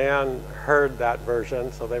and Dan heard that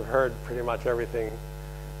version, so they've heard pretty much everything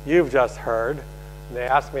you've just heard. And they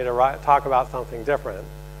asked me to talk about something different.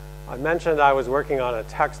 I mentioned I was working on a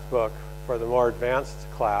textbook for the more advanced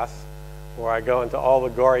class where I go into all the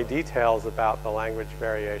gory details about the language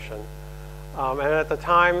variation. And at the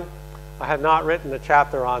time, I had not written a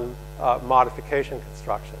chapter on modification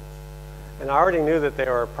constructions. And I already knew that they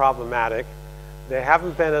were problematic. They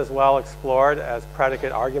haven't been as well explored as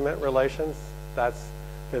predicate-argument relations. They're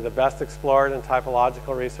the best explored in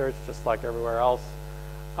typological research, just like everywhere else.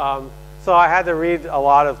 So I had to read a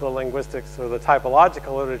lot of the linguistics or the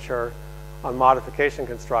typological literature on modification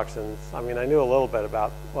constructions. I mean, I knew a little bit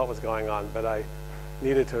about what was going on, but I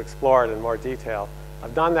needed to explore it in more detail.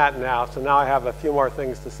 I've done that now, so now I have a few more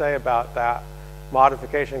things to say about that,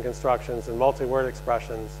 modification constructions and multi-word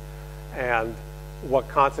expressions, and what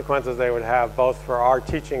consequences they would have both for our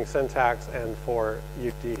teaching syntax and for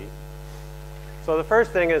UD. So the first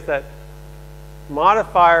thing is that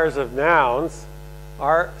modifiers of nouns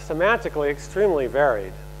are semantically extremely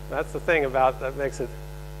varied. That's the thing that makes it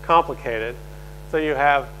complicated. So you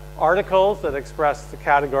have articles that express the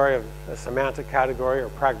category of a semantic category or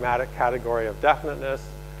pragmatic category of definiteness.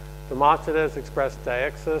 Demonstratives express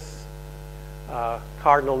deixis.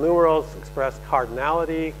 Cardinal numerals express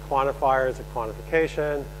cardinality. Quantifiers a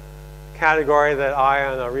quantification. Category that I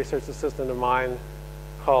and a research assistant of mine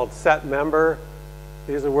called set member.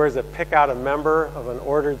 These are words that pick out a member of an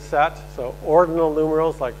ordered set. So ordinal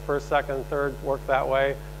numerals like first, second, third work that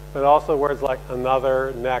way, but also words like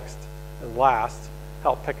another, next, and last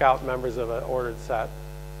help pick out members of an ordered set.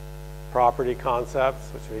 Property concepts,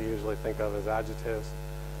 which we usually think of as adjectives.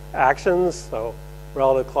 Actions, so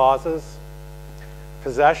relative clauses.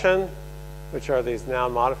 Possession, which are these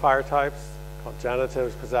noun modifier types called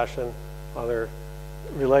genitives, possession, other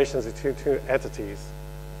relations between two entities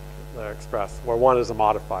that are expressed, where one is a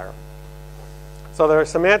modifier. So they're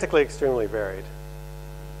semantically extremely varied.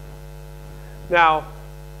 Now,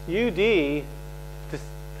 UD,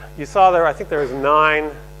 you saw there, I think there was 9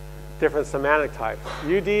 different semantic types.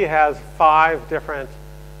 UD has 5 different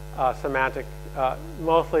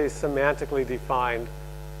mostly semantically defined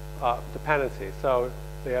dependencies. So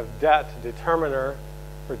they have det, determiner,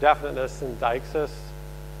 for definiteness and deixis.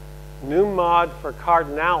 Nummod for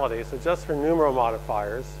cardinality, so just for numeral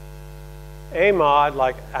modifiers. Amod,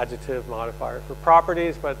 like adjective modifier for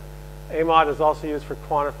properties, but amod is also used for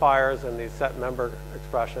quantifiers and these set member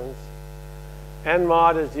expressions.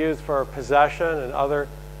 Nmod is used for possession and other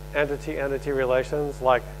entity-entity relations,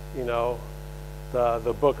 like, you know,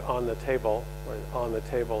 the book on the table, where on the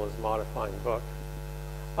table is modifying book.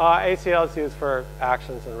 ACL is used for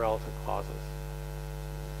actions and relative clauses.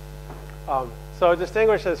 So it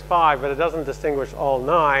distinguishes 5, but it doesn't distinguish all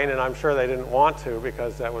 9, and I'm sure they didn't want to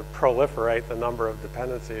because that would proliferate the number of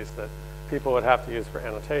dependencies that people would have to use for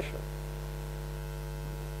annotation.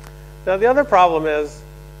 Now the other problem is,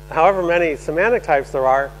 however many semantic types there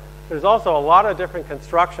are, there's also a lot of different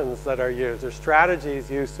constructions that are used. There's strategies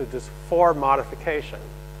used for modification.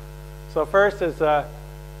 So first is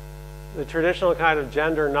the traditional kind of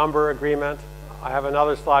gender number agreement. I have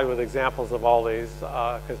another slide with examples of all these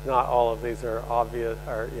because not all of these are obvious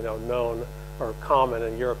or known or common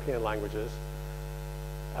in European languages.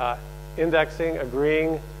 Indexing,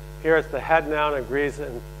 agreeing. Here it's the head noun agrees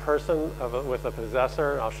in person with a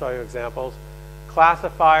possessor. I'll show you examples.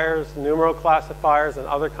 Classifiers, numeral classifiers, and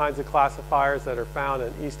other kinds of classifiers that are found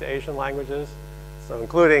in East Asian languages, so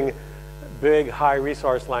including big high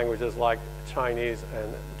resource languages like Chinese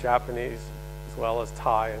and Japanese, as well as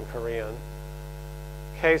Thai and Korean.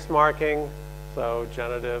 Case marking, so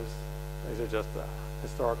genitives, these are just the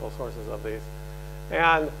historical sources of these.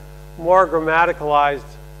 And more grammaticalized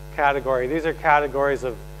category, these are categories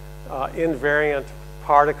of invariant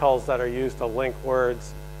particles that are used to link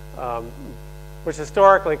words, which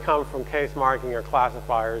historically come from case marking or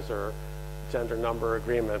classifiers or gender number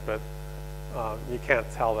agreement, but you can't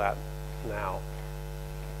tell that now.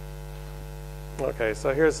 Okay,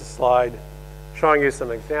 so here's a slide showing you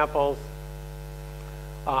some examples.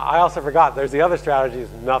 I also forgot, there's the other strategy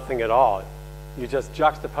is nothing at all. You just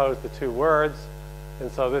juxtapose the two words,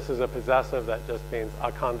 and so this is a possessive that just means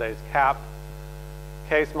Akande's cap.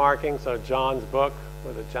 Case marking, so John's book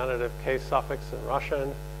with a genitive case suffix in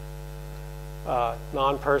Russian.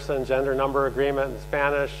 Non-person gender number agreement in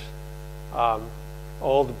Spanish.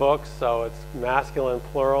 Old books, so it's masculine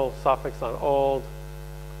plural suffix on old,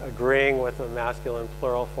 agreeing with a masculine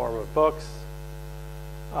plural form of books.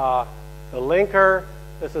 The linker,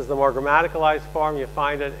 this is the more grammaticalized form. You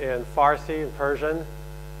find it in Farsi and Persian.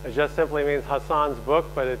 It just simply means Hassan's book,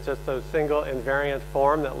 but it's just a single invariant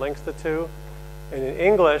form that links the two. And in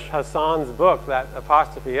English, Hassan's book, that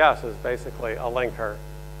apostrophe S is basically a linker.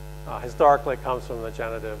 Historically, it comes from the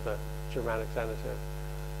genitive, the Germanic genitive.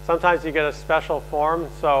 Sometimes you get a special form.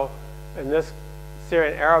 So in this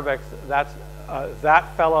Syrian Arabic, that's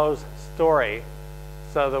that fellow's story.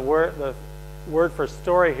 So the word for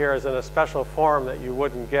story here is in a special form that you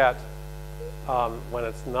wouldn't get when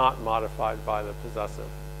it's not modified by the possessive.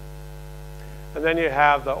 And then you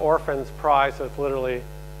have the orphan's prize, so it's literally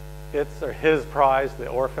its or his prize, the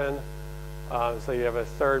orphan. So you have a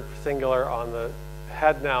third singular on the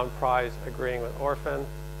head noun prize agreeing with orphan.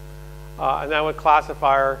 And then with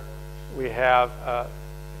classifier, we have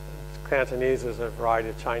Cantonese is a variety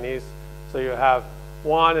of Chinese. So you have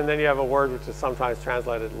one, and then you have a word which is sometimes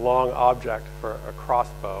translated long object for a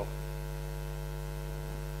crossbow.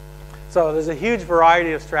 So there's a huge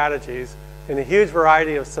variety of strategies and a huge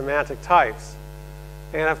variety of semantic types.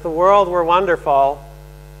 And if the world were wonderful,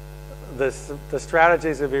 the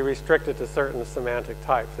strategies would be restricted to certain semantic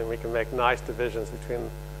types, and we can make nice divisions between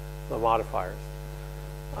the modifiers.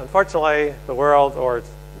 Unfortunately, the world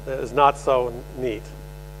is not so neat.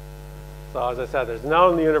 So as I said, there's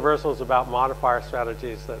no universals about modifier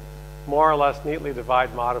strategies that more or less neatly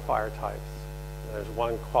divide modifier types. There's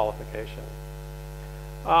one qualification.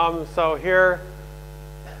 So here,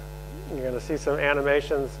 you're going to see some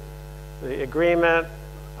animations. The agreement,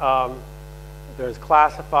 there's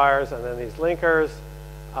classifiers, and then these linkers.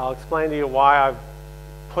 I'll explain to you why I've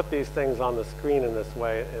put these things on the screen in this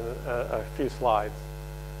way in a few slides.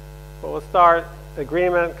 But we'll start.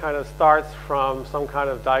 Agreement kind of starts from some kind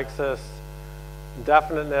of deixis,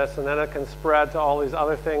 definiteness, and then it can spread to all these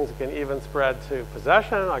other things. It can even spread to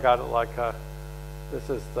possession. I got it like this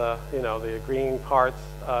is the the agreeing parts,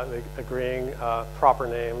 the agreeing proper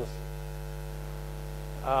names.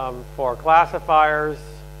 For classifiers,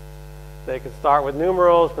 they could start with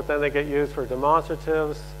numerals, but then they get used for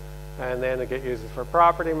demonstratives, and then they get used for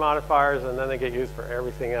property modifiers, and then they get used for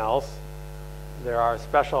everything else. There are a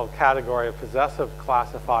special category of possessive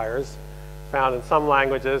classifiers found in some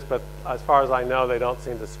languages, but as far as I know, they don't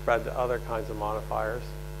seem to spread to other kinds of modifiers.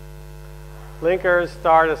 Linkers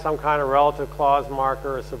start as some kind of relative clause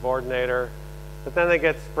marker or subordinator, but then they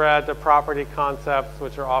get spread to property concepts,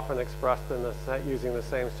 which are often expressed in using the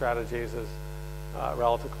same strategies as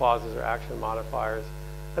relative clauses or action modifiers.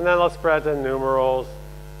 And then they'll spread to numerals,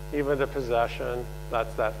 even to possession.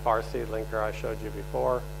 That's that Farsi linker I showed you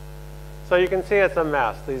before. So you can see it's a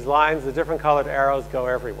mess. These lines, the different colored arrows go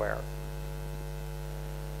everywhere.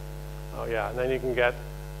 Oh yeah, and then you can get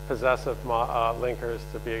possessive linkers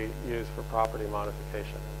to be used for property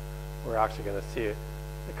modification. We're actually going to see a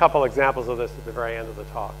couple examples of this at the very end of the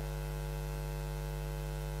talk.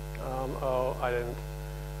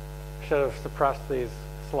 Should have suppressed these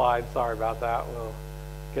slides. Sorry about that. We'll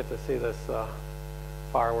get to see this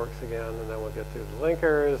fireworks again, and then we'll get to the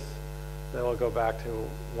linkers. Then we'll go back to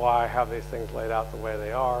why I have these things laid out the way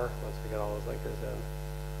they are once we get all those linkers in.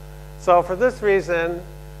 So for this reason,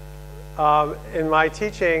 in my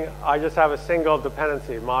teaching, I just have a single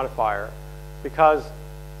dependency modifier because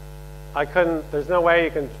there's no way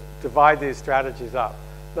you can divide these strategies up.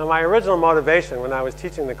 Now, my original motivation when I was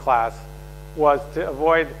teaching the class was to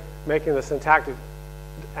avoid making the syntactic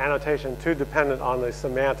annotation too dependent on the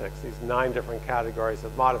semantics, these 9 different categories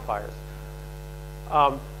of modifiers.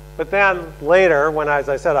 But then later, when, as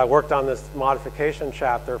I said, I worked on this modification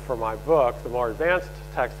chapter for my book, the more advanced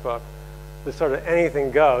textbook, the sort of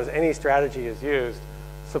anything goes, any strategy is used,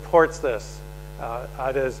 supports this.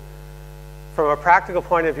 It is, from a practical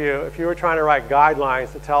point of view, if you were trying to write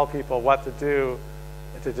guidelines to tell people what to do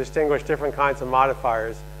to distinguish different kinds of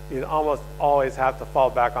modifiers, you'd almost always have to fall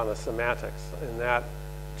back on the semantics. And that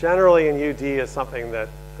generally in UD is something that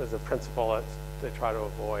is a principle that they try to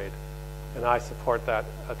avoid. And I support that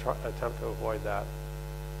attempt to avoid that.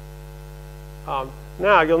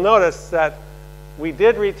 Now, you'll notice that we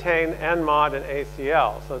did retain NMod and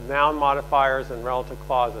ACL, so noun modifiers and relative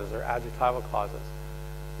clauses or adjectival clauses.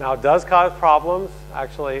 Now, it does cause problems.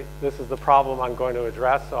 Actually, this is the problem I'm going to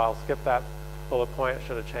address, so I'll skip that bullet point. I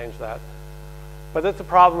should have changed that. But it's a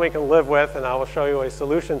problem we can live with, and I will show you a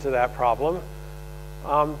solution to that problem.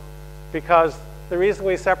 Because the reason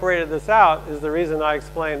we separated this out is the reason I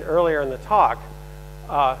explained earlier in the talk.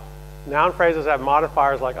 Noun phrases have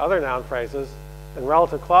modifiers like other noun phrases, and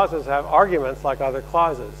relative clauses have arguments like other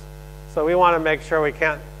clauses. So we want to make sure we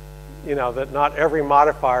can't, that not every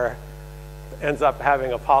modifier ends up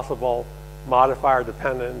having a possible modifier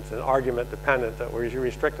dependent and argument dependent, that we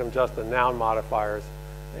restrict them just to noun modifiers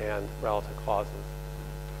and relative clauses.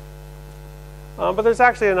 But there's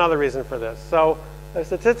actually another reason for this. So a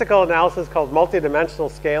statistical analysis called multidimensional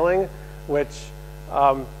scaling, which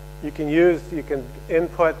you can use, you can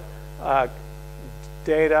input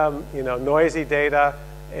data, noisy data,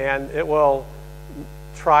 and it will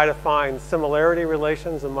try to find similarity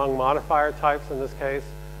relations among modifier types in this case,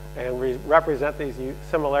 and represent these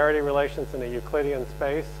similarity relations in a Euclidean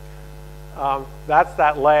space. That's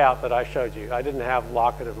that layout that I showed you. I didn't have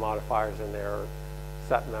locative modifiers in there, or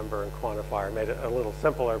set member and quantifier. Made it a little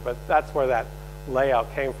simpler, but that's where that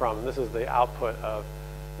layout came from. This is the output of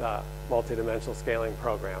the multidimensional scaling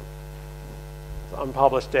program. It's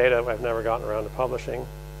unpublished data I've never gotten around to publishing.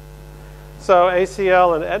 So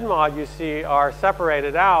ACL and EdMod, you see, are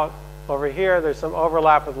separated out. Over here, there's some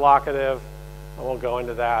overlap with locative. I won't go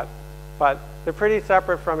into that. But they're pretty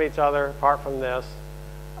separate from each other, apart from this.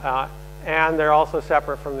 And they're also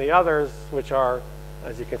separate from the others, which are,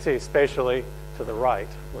 as you can see, spatially to the right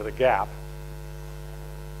with a gap.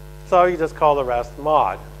 So you just call the rest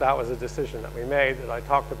mod. That was a decision that we made that I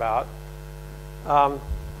talked about. From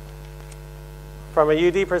a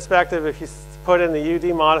UD perspective, if you put in the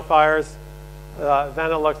UD modifiers,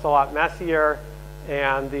 then it looks a lot messier,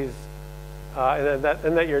 and these, and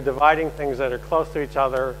that you're dividing things that are close to each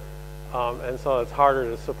other, and so it's harder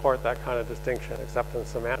to support that kind of distinction, except in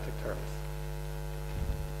semantic terms.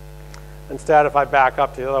 Instead, if I back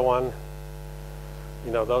up to the other one,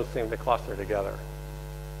 those seem to cluster together.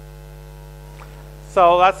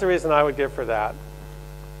 So that's the reason I would give for that.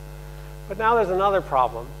 But now there's another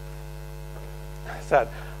problem. I said,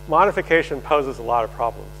 modification poses a lot of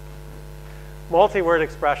problems. Multi-word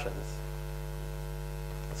expressions.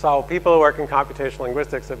 So people who work in computational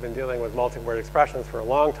linguistics have been dealing with multi-word expressions for a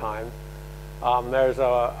long time. There's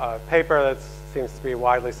a paper that seems to be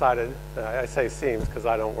widely cited. I say seems because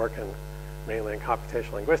I don't work mainly in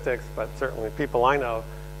computational linguistics, but certainly people I know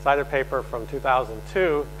cite a paper from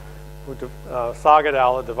 2002 who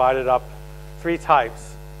Sagadel had divided up 3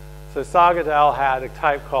 types. So Sagadel had a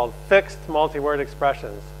type called fixed multi-word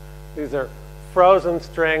expressions. These are frozen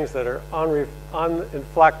strings that are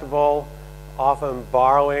uninflectable, often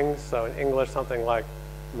borrowing. So in English, something like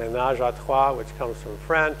ménage à trois, which comes from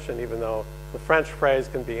French, and even though the French phrase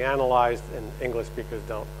can be analyzed, and English speakers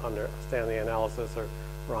don't understand the analysis, or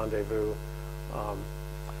rendezvous.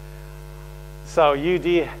 So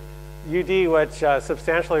UD, which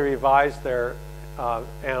substantially revised their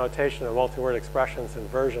annotation of multi-word expressions in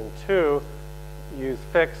version 2, used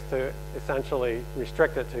fixed to essentially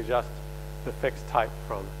restrict it to just the fixed type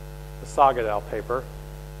from the Sagadel paper.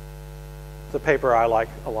 It's a paper I like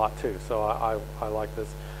a lot too, so I like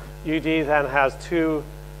this. UD then has 2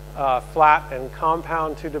 flat and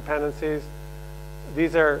compound 2 dependencies.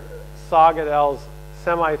 These are Sagadel's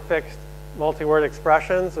semi-fixed multi-word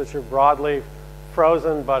expressions, which are broadly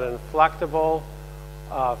frozen but inflectable.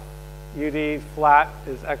 UD flat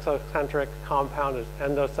is exocentric, compound is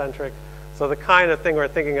endocentric. So the kind of thing we're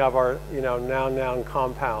thinking of are, noun-noun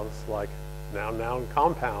compounds, like noun-noun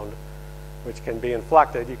compound, which can be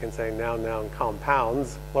inflected. You can say noun-noun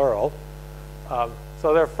compounds, plural.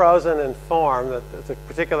 So they're frozen in form. It's a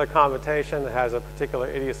particular connotation that has a particular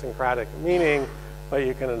idiosyncratic meaning, but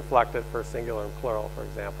you can inflect it for singular and plural, for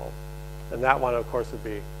example. And that one, of course, would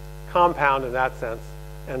be compound in that sense,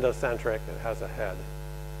 endocentric, it has a head.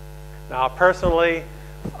 Now, personally,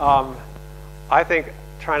 I think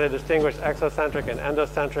trying to distinguish exocentric and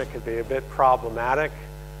endocentric could be a bit problematic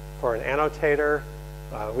for an annotator.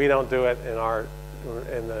 We don't do it in our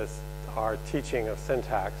teaching of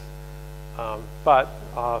syntax, but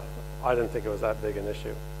I didn't think it was that big an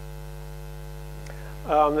issue.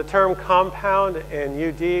 The term compound in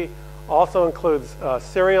UD also includes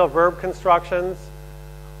serial verb constructions.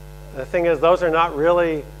 The thing is, those are not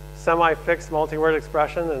really semi-fixed multi-word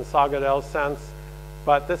expression in Saw-Goodell's sense,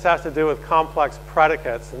 but this has to do with complex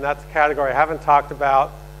predicates, and that's a category I haven't talked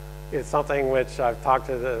about. It's something which I've talked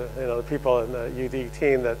to the people in the UD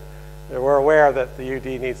team that we're aware that the UD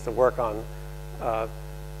needs to work on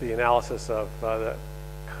the analysis of the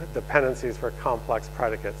dependencies for complex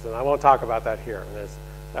predicates, and I won't talk about that here.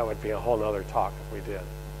 That would be a whole other talk if we did.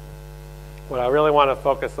 What I really want to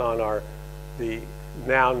focus on are the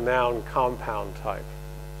noun-noun compound type,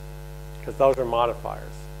 because those are modifiers.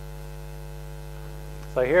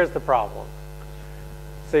 So here's the problem.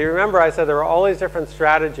 So you remember I said there were all these different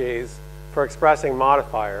strategies for expressing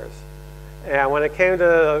modifiers. And when it came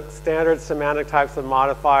to standard semantic types of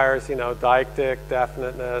modifiers, you know, deictic,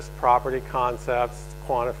 definiteness, property concepts,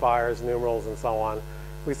 quantifiers, numerals, and so on,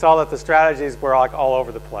 we saw that the strategies were like all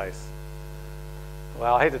over the place.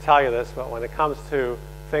 Well, I hate to tell you this, but when it comes to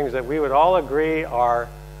things that we would all agree are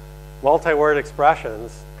multi-word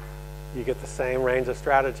expressions, you get the same range of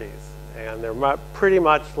strategies. And they're pretty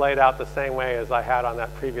much laid out the same way as I had on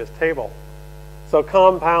that previous table. So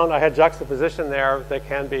compound, I had juxtaposition there. They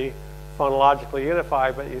can be phonologically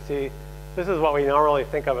unified, but you see, this is what we normally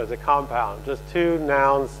think of as a compound. Just two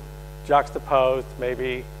nouns juxtaposed,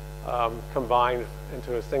 maybe combined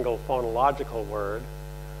into a single phonological word.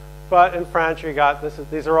 But in French, we got,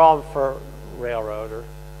 these are all for railroad,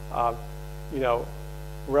 or, you know,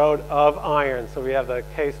 road of iron. So we have the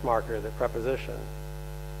case marker, the preposition.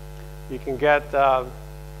 You can get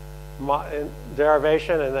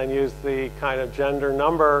derivation and then use the kind of gender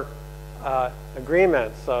number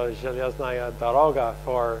agreement. So Zhelyaznaya Doroga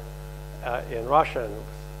for in Russian,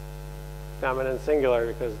 feminine singular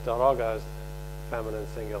because Doroga is feminine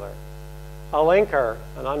singular. A linker,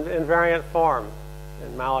 an invariant form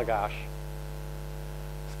in Malagash.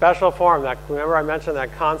 Special form, remember I mentioned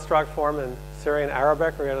that construct form in Syrian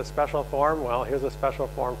Arabic where we had a special form? Well, here's a special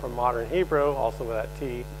form from modern Hebrew, also with that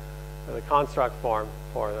T. The construct form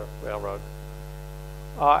for the railroad.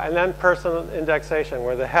 And then person indexation,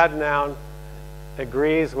 where the head noun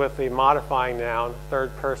agrees with the modifying noun,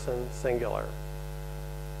 third person singular.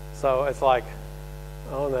 So it's like,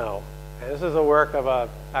 oh no. And this is a work of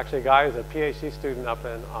actually a guy who's a PhD student up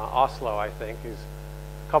in Oslo, I think. He's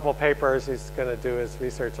a couple papers. He's going to do his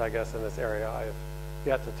research, I guess, in this area. I've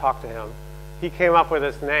yet to talk to him. He came up with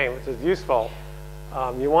this name, which is useful.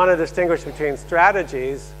 You want to distinguish between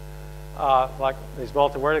strategies, like these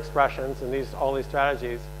multi-word expressions and all these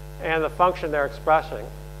strategies, and the function they're expressing,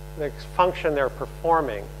 the function they're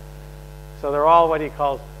performing. So they're all what he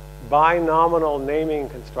calls binominal naming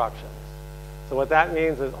constructions. So what that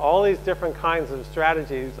means is all these different kinds of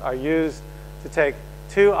strategies are used to take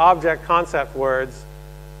two object concept words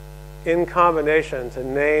in combination to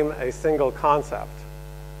name a single concept,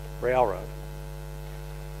 railroad.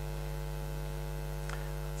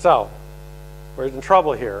 So we're in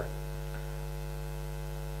trouble here.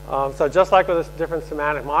 So just like with the different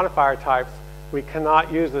semantic modifier types, we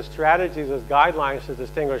cannot use the strategies as guidelines to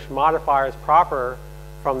distinguish modifiers proper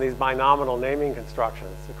from these binominal naming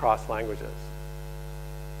constructions across languages.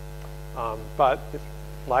 But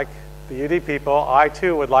like the UD people, I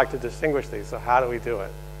too would like to distinguish these. So how do we do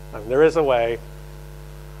it? There is a way.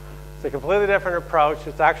 It's a completely different approach.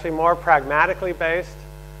 It's actually more pragmatically based.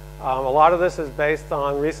 A lot of this is based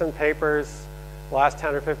on recent papers the last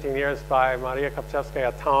 10 or 15 years by Maria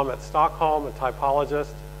Kopczewska-Tom at Stockholm, a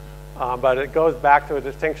typologist. But it goes back to a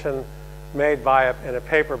distinction made in a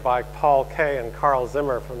paper by Paul Kay and Carl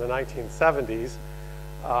Zimmer from the 1970s,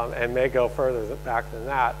 and may go further back than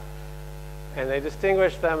that. And they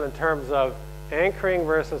distinguish them in terms of anchoring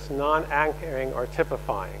versus non-anchoring or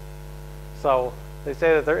typifying. So they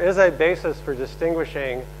say that there is a basis for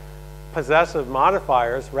distinguishing possessive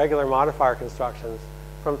modifiers, regular modifier constructions,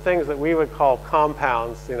 from things that we would call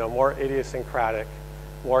compounds, you know, more idiosyncratic,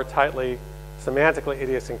 more tightly, semantically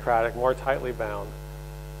idiosyncratic, more tightly bound.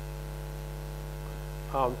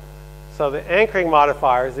 So the anchoring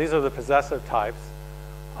modifiers, these are the possessive types.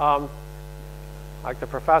 Like the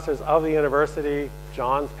professors of the university,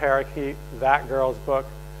 John's parakeet, that girl's book,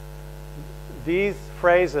 these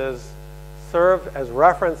phrases serve as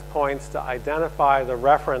reference points to identify the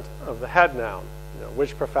referent of the head noun. You know,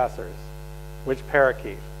 which professors, which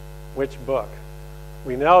parakeet, which book.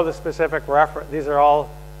 We know the specific reference. These are all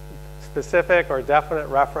specific or definite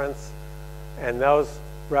reference, and those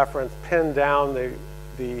reference pin down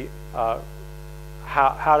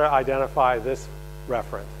how to identify this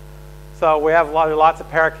referent. So we have lots of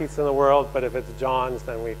parakeets in the world, but if it's John's,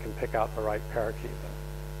 then we can pick out the right parakeet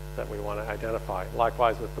that we want to identify.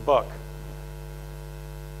 Likewise with the book.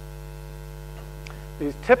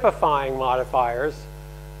 These typifying modifiers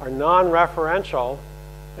are non-referential,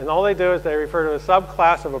 and all they do is they refer to a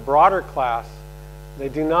subclass of a broader class. They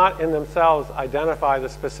do not in themselves identify the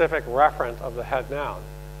specific referent of the head noun.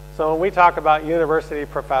 So when we talk about university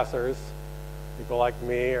professors, people like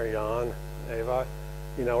me or Jan, Eva,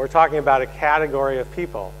 you know, we're talking about a category of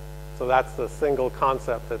people. So that's the single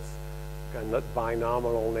concept that's a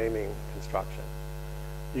binominal naming construction.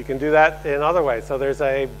 You can do that in other ways. So there's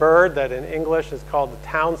a bird that in English is called the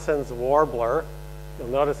Townsend's warbler. You'll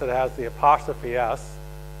notice it has the apostrophe S,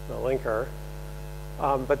 the linker.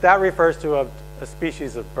 But that refers to a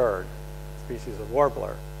species of bird, species of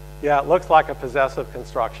warbler. Yeah, it looks like a possessive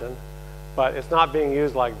construction, but it's not being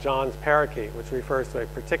used like John's parakeet, which refers to a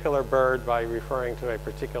particular bird by referring to a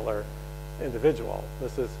particular individual.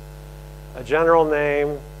 This is a general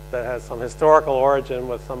name that has some historical origin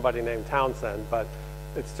with somebody named Townsend, but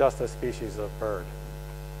it's just a species of bird.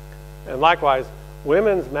 And likewise,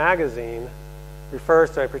 women's magazine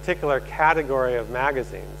refers to a particular category of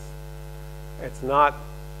magazines. It's not,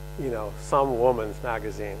 you know, some woman's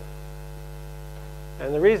magazine.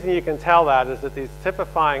 And the reason you can tell that is that these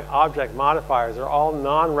typifying object modifiers are all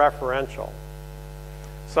non-referential.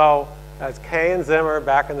 So as Kay and Zimmer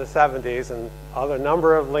back in the 70s and other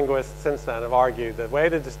number of linguists since then have argued, the way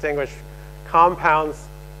to distinguish compounds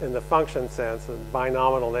in the function sense and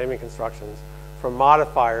binominal naming constructions from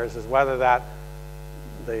modifiers is whether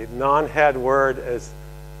the non-head word is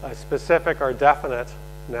a specific or definite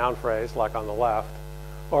noun phrase, like on the left,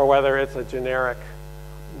 or whether it's a generic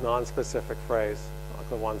non-specific phrase, like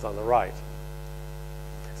the ones on the right.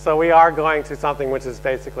 So we are going to something which is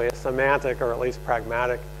basically a semantic or at least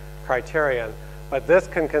pragmatic criterion, but this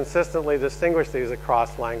can consistently distinguish these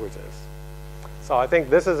across languages. So I think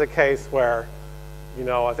this is a case where, you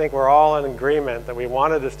know, I think we're all in agreement that we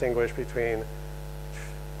want to distinguish between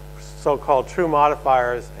so-called true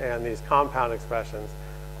modifiers and these compound expressions.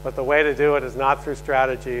 But the way to do it is not through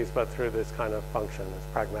strategies, but through this kind of function, this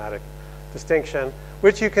pragmatic distinction,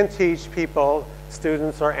 which you can teach people,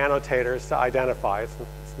 students or annotators, to identify. It's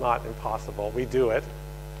not impossible. We do it.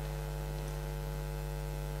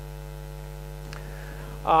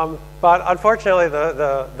 But unfortunately,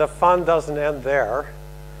 the fun doesn't end there.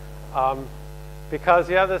 Because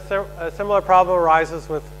a similar problem arises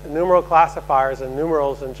with numeral classifiers and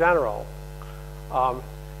numerals in general.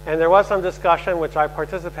 And there was some discussion, which I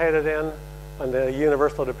participated in on the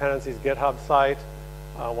Universal Dependencies GitHub site,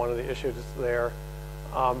 one of the issues there.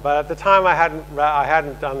 But at the time, I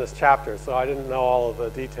hadn't done this chapter, so I didn't know all of the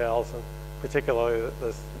details, and particularly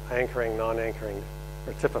this anchoring, non-anchoring,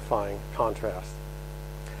 or typifying contrast.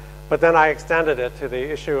 But then I extended it to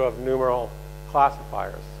the issue of numeral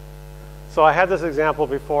classifiers. So I had this example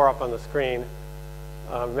before up on the screen.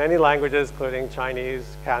 Many languages, including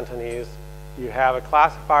Chinese, Cantonese, you have a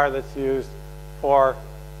classifier that's used for,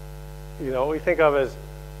 you know, what we think of as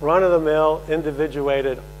run-of-the-mill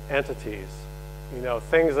individuated entities. You know,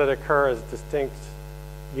 things that occur as distinct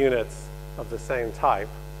units of the same type.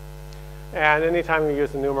 And anytime you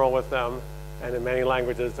use a numeral with them, and in many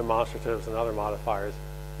languages, demonstratives and other modifiers,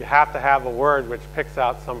 you have to have a word which picks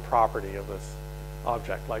out some property of this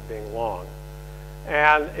object, like being long.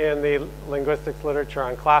 And in the linguistics literature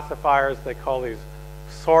on classifiers, they call these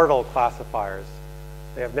sortal classifiers.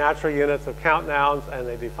 They have natural units of count nouns, and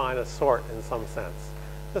they define a sort in some sense.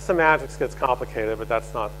 The semantics gets complicated, but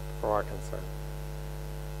that's not for our concern.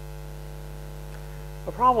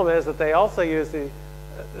 The problem is that they also use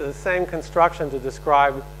the same construction to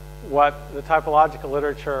describe what the typological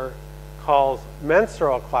literature calls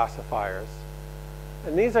mensural classifiers.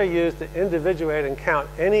 And these are used to individuate and count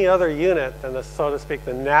any other unit than the, so to speak,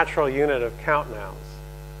 the natural unit of count nouns.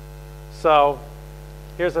 So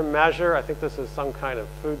here's a measure. I think this is some kind of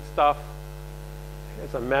food stuff.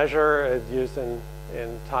 It's a measure. It's used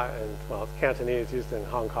well, it's Cantonese, used in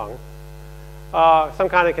Hong Kong. Some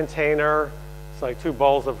kind of container. It's like 2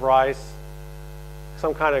 bowls of rice.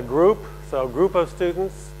 Some kind of group. So a group of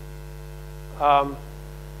students.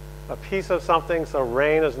 A piece of something, so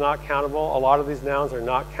rain is not countable. A lot of these nouns are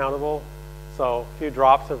not countable, so a few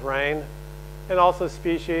drops of rain. And also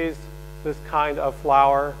species, this kind of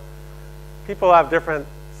flower. people have different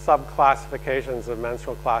sub-classifications of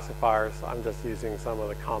mensural classifiers. I'm just using some of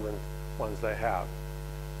the common ones they have.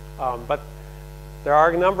 But there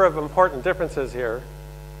are a number of important differences here.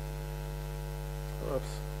 Oops,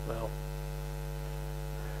 well.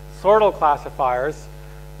 Sortal classifiers,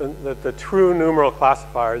 the true numeral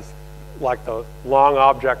classifiers, like the long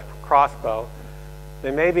object crossbow,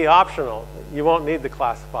 they may be optional. You won't need the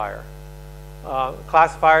classifier.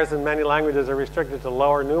 Classifiers in many languages are restricted to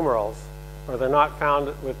lower numerals, or they're not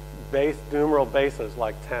found with numeral bases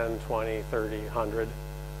like 10, 20, 30, 100.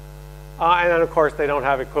 And then, of course, they don't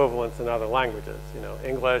have equivalents in other languages. You know,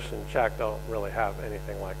 English and Czech don't really have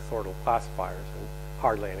anything like sortal classifiers, and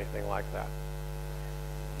hardly anything like that.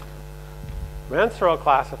 Mensural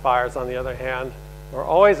classifiers, on the other hand, are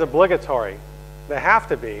always obligatory. They have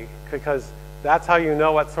to be, because that's how you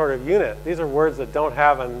know what sort of unit. These are words that don't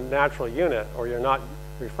have a natural unit, or you're not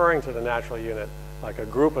referring to the natural unit like a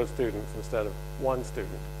group of students instead of one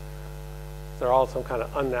student. They're all some kind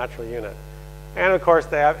of unnatural unit. And of course,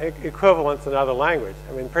 they have equivalents in other language.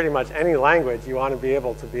 I mean, pretty much any language, you want to be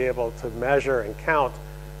able to measure and count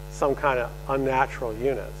some kind of unnatural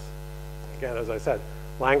units. Again, as I said,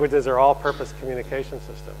 languages are all-purpose communication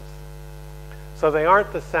systems. So they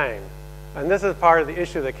aren't the same. And this is part of the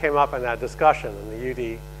issue that came up in that discussion in the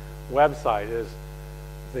UD website, is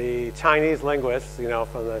the Chinese linguists, you know,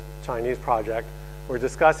 from the Chinese project, were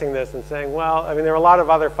discussing this and saying, well, I mean, there were a lot of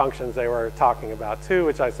other functions they were talking about too,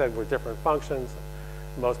 which I said were different functions.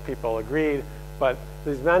 Most people agreed. But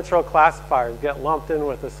these mensural classifiers get lumped in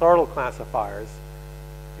with the sortal classifiers,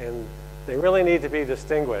 and they really need to be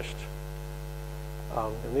distinguished.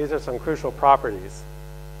 And these are some crucial properties.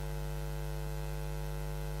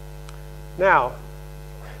 Now,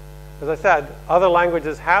 as I said, other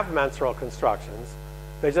languages have mensural constructions.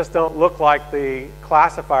 They just don't look like the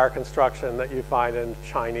classifier construction that you find in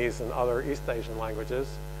Chinese and other East Asian languages.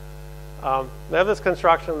 They have this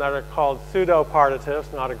construction that are called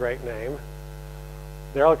pseudo-partitives, not a great name.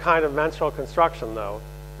 They're a kind of mensural construction, though.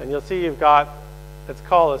 And you'll see you've got, it's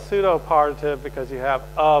called a pseudo-partitive because you have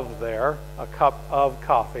of there, a cup of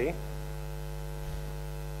coffee.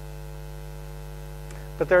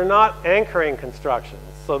 But they're not anchoring constructions.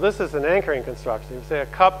 So this is an anchoring construction. You say a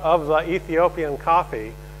cup of the Ethiopian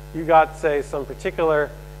coffee. You got, say, some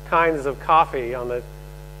particular kinds of coffee on the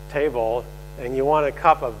table, and you want a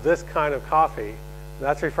cup of this kind of coffee.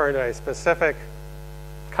 That's referring to a specific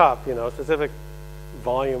cup, you know, a specific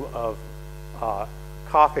volume of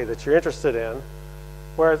coffee that you're interested in.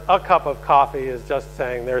 Whereas a cup of coffee is just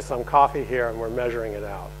saying there's some coffee here and we're measuring it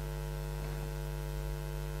out.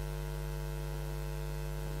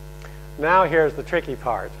 Now here's the tricky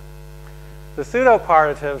part. The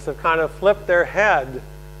pseudo-partitives have kind of flipped their head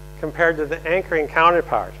compared to the anchoring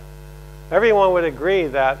counterpart. Everyone would agree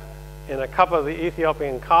that in a cup of the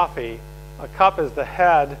Ethiopian coffee, a cup is the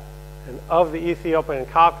head, and of the Ethiopian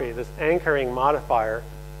coffee, this anchoring modifier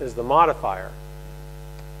is the modifier.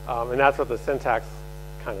 And that's what the syntax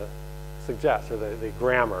kind of suggests, or the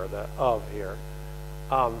grammar, the of here.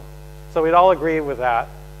 So we'd all agree with that.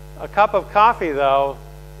 A cup of coffee, though,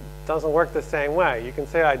 doesn't work the same way. You can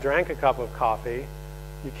say I drank a cup of coffee.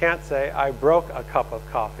 You can't say I broke a cup of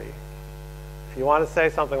coffee. If you want to say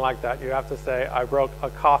something like that, you have to say I broke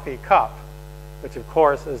a coffee cup, which of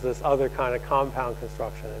course is this other kind of compound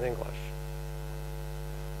construction in English.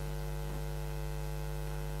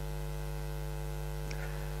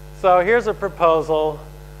 So here's a proposal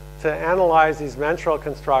to analyze these mensural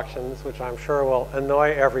constructions, which I'm sure will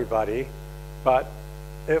annoy everybody, but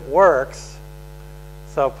it works.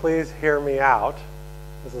 So please hear me out.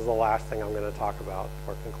 This is the last thing I'm going to talk about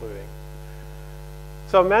before concluding.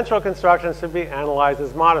 So mensural constructions should be analyzed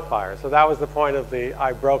as modifiers. So that was the point of the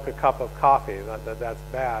I broke a cup of coffee. That's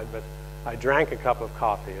bad, but I drank a cup of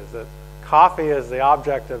coffee. Is that coffee is the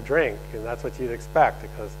object of drink, and that's what you'd expect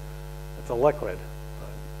because it's a liquid,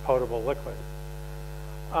 a potable liquid.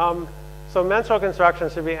 So mensural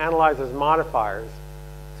constructions should be analyzed as modifiers,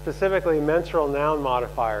 specifically mensural noun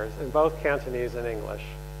modifiers in both Cantonese and English.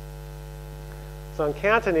 So in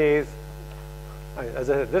Cantonese, as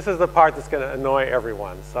I said, this is the part that's going to annoy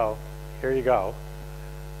everyone. So here you go.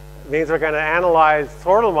 It means we're going to analyze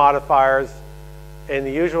sortal modifiers in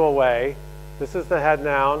the usual way. This is the head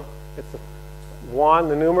noun. It's one.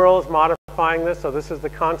 The numeral is modifying this. So this is the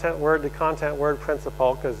content word to content word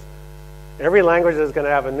principle, because every language is going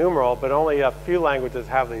to have a numeral, but only a few languages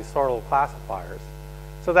have these sortal classifiers.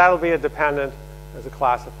 So that'll be a dependent as a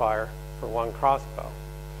classifier for one crossbow.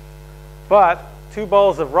 But 2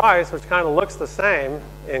 bowls of rice, which kind of looks the same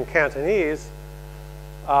in Cantonese,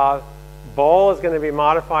 Bowl is going to be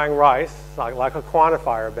modifying rice, like a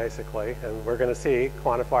quantifier, basically. And we're going to see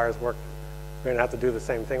quantifiers work. We're going to have to do the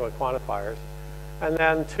same thing with quantifiers. And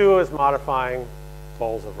then 2 is modifying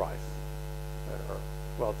bowls of rice.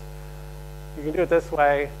 Well, you can do it this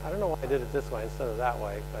way. I don't know why I did it this way instead of that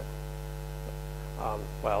way, but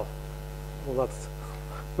well,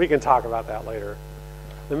 we can talk about that later.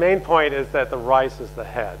 The main point is that the rice is the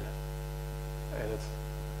head,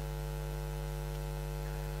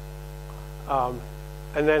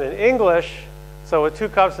 and then in English, so with 2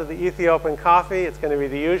 cups of the Ethiopian coffee, it's going to be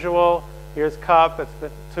the usual. Here's cup.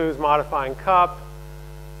 2 is modifying cup.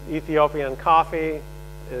 Ethiopian coffee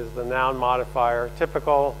is the noun modifier,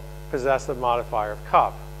 typical possessive modifier of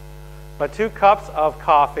cup. But 2 cups of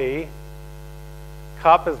coffee,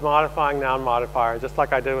 cup is modifying noun modifier, just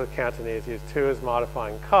like I did with Cantonese. Use 2 is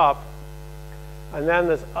modifying cup. And then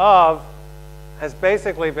this of has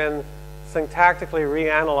basically been syntactically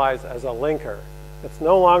reanalyzed as a linker. It's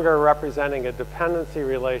no longer representing a dependency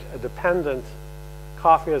relation,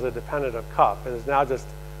 coffee as a dependent of cup. It is now just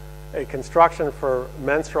a construction for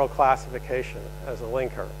menstrual classification as a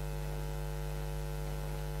linker.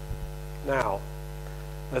 Now,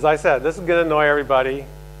 as I said, this is going to annoy everybody.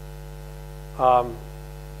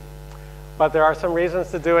 But there are some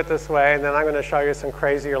reasons to do it this way, and then I'm going to show you some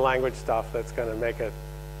crazier language stuff that's going to make it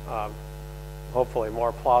hopefully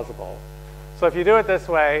more plausible. So if you do it this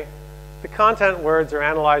way, the content words are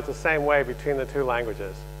analyzed the same way between the 2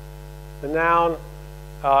 languages. The noun,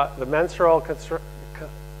 the menstrual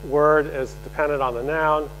word is dependent on the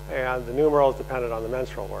noun, and the numeral is dependent on the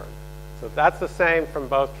menstrual word. So that's the same from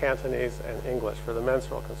both Cantonese and English for the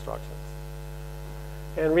menstrual constructions.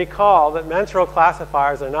 And recall that menstrual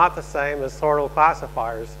classifiers are not the same as sortal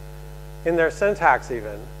classifiers in their syntax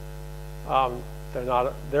even.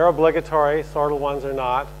 They're obligatory, sortal ones are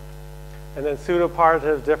not. And then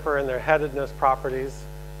pseudo-partitives differ in their headedness properties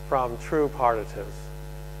from true partitives.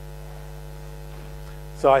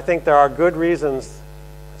 So I think there are good reasons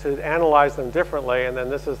to analyze them differently, and then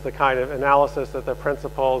this is the kind of analysis that the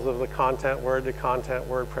principles of the content word to content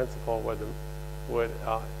word principle would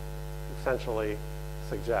essentially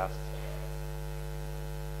suggest.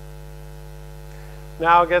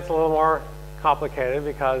 Now it gets a little more complicated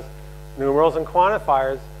because numerals and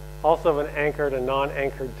quantifiers also have an anchored and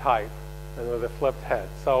non-anchored type, and with a flipped head.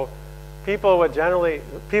 So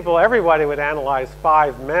everybody would analyze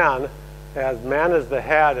 5 men as men is the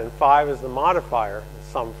head and 5 is the modifier,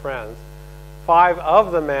 some friends. 5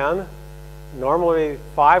 of the men, normally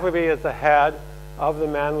 5 would be as the head, of the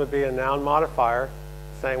men would be a noun modifier,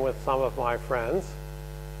 same with some of my friends.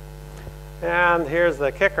 And here's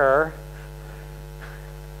the kicker.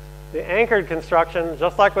 The anchored construction,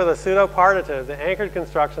 just like with a pseudo-partitive, the anchored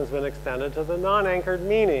construction has been extended to the non-anchored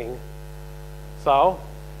meaning. So,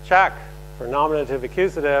 check. For nominative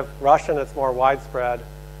accusative, Russian it's more widespread,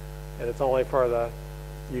 and it's only for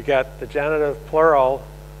you get the genitive plural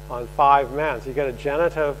on 5 men. So you get a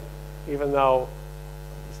genitive even though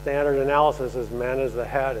standard analysis is men is the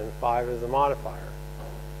head and 5 is the modifier.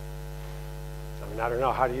 I mean, I don't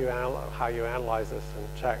know, how you analyze this and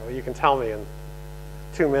check? Well, you can tell me in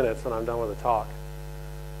 2 minutes when I'm done with the talk.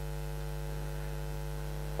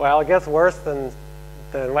 Well, it gets worse than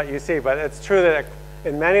what you see, but it's true that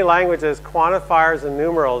in many languages, quantifiers and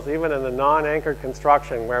numerals, even in the non-anchored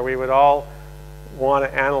construction where we would all want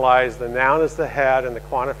to analyze the noun as the head and the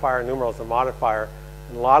quantifier and numeral as the modifier,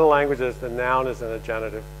 in a lot of languages, the noun is in a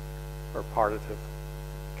genitive or partitive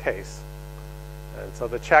case. And so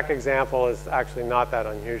the Czech example is actually not that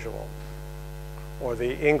unusual. Or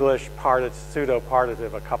the English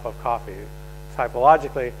pseudo-partitive, a cup of coffee.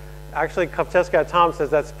 Typologically, actually, Kopcheska Tom says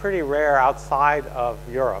that's pretty rare outside of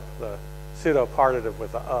Europe, the pseudo-partitive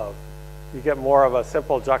with the of. You get more of a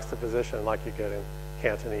simple juxtaposition like you get in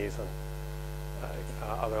Cantonese and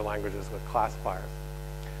other languages with classifiers.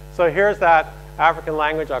 So here's that African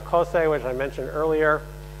language, Akose, which I mentioned earlier.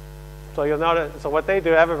 So you'll notice, so what they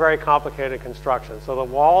do, have a very complicated construction. So the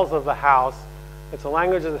walls of the house, it's a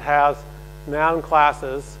language that has noun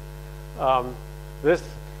classes. This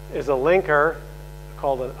is a linker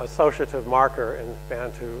called an associative marker in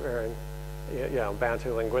Bantu, or in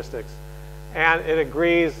Bantu linguistics. And it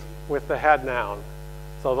agrees with the head noun.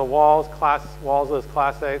 So the walls is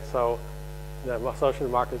class 8, so the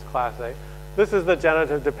associative marker is class 8. This is the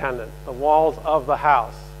genitive dependent, the walls of the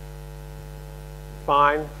house.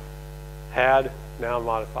 Fine, head, noun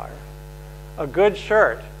modifier. A good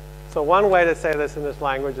shirt. So one way to say this in this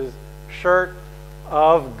language is shirt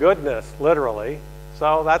of goodness, literally.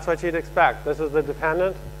 So that's what you'd expect. This is the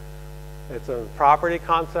dependent. It's a property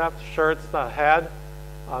concept. Shirt's the head.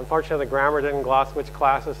 Unfortunately, the grammar didn't gloss which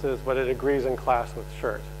class this is, but it agrees in class with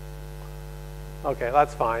shirt. Okay,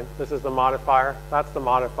 that's fine. This is the modifier. That's the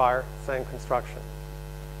modifier. Same construction.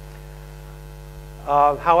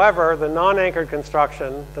 However, the non-anchored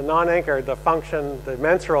construction, the function, the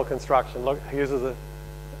mensural construction uses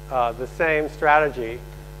the same strategy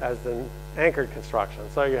as the anchored construction.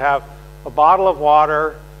 So you have a bottle of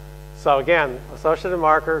water. So again, associative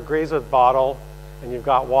marker agrees with bottle, and you've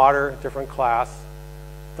got water, different class,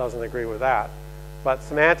 doesn't agree with that. But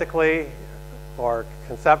semantically or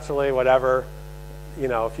conceptually, whatever, you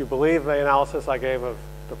know, if you believe the analysis I gave of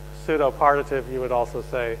the pseudo-partitive, you would also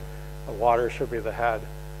say the water should be the head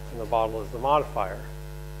and the bottle is the modifier.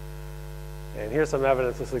 And here's some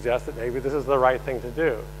evidence to suggest that maybe this is the right thing to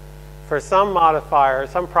do. For some modifiers,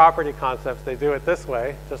 some property concepts, they do it this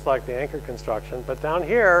way, just like the anchored construction. But down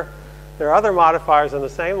here, there are other modifiers in the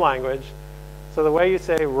same language. So the way you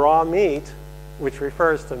say raw meat, which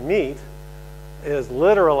refers to meat, is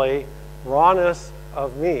literally rawness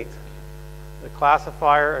of meat. The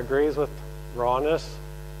classifier agrees with rawness,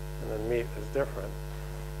 and then meat is different.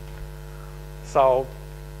 So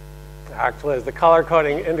actually, as the color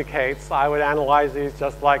coding indicates, I would analyze these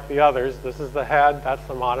just like the others. This is the head, that's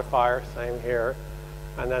the modifier, same here.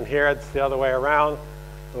 And then here it's the other way around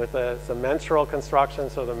with it's a mensural construction,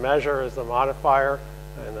 so the measure is the modifier,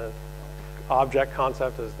 and the object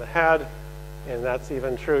concept is the head. And that's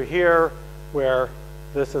even true here, where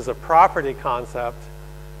this is a property concept,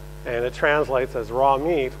 and it translates as raw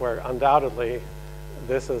meat, where undoubtedly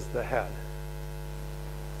this is the head.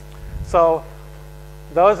 So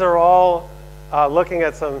those are all looking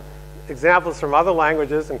at some examples from other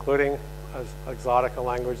languages, including exotica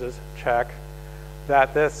languages, Czech,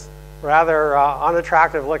 that this rather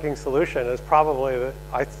unattractive looking solution is probably,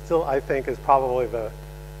 I think, is probably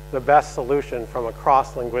the best solution from a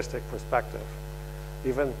cross-linguistic perspective.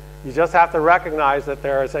 Even, you just have to recognize that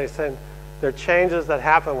there are changes that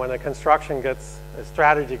happen when a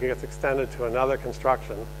strategy gets extended to another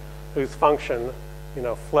construction whose function, you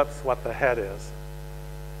know, flips what the head is.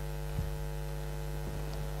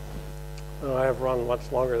 Oh, I have run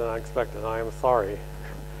much longer than I expected. I am sorry.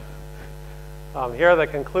 Here are the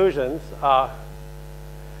conclusions. That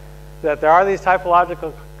there are these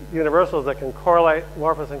typological universals that can correlate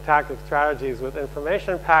morphosyntactic strategies with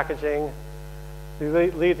information packaging. They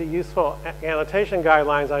lead to useful annotation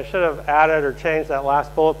guidelines. I should have added or changed that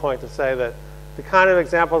last bullet point to say that the kind of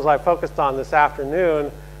examples I focused on this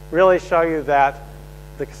afternoon really show you that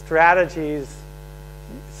the strategies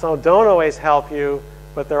don't always help you,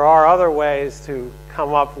 but there are other ways to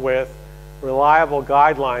come up with reliable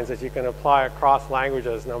guidelines that you can apply across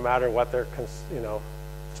languages, no matter what their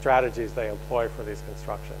strategies they employ for these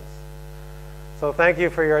constructions. So thank you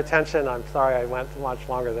for your attention. I'm sorry I went much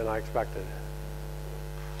longer than I expected.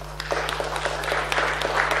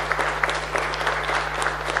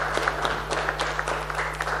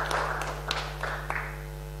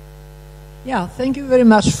 Yeah, thank you very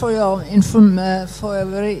much for your for a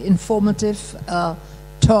very informative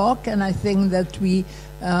talk, and I think that we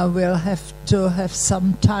will have to have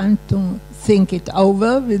some time to think it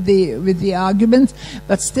over with the arguments,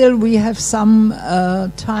 but still we have some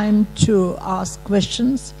time to ask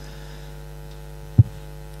questions.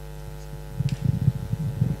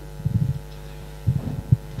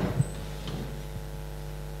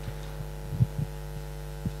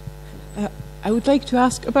 I would like to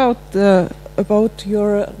ask about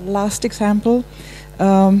your last example.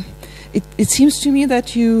 It seems to me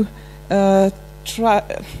that you try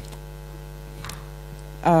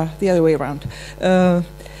the other way around.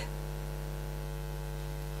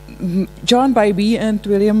 John Bybee and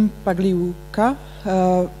William Pagliuca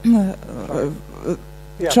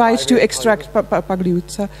tried to extract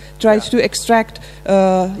Pagliuca tried to extract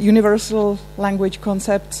universal language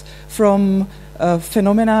concepts from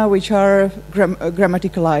phenomena which are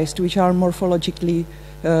grammaticalized, which are morphologically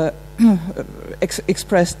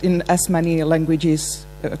expressed in as many languages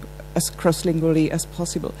as cross-lingually as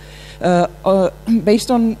possible. Based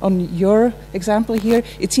on your example here,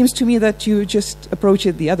 it seems to me that you just approach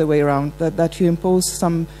it the other way around, that you impose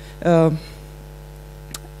some, that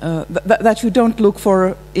you don't look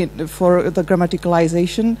for the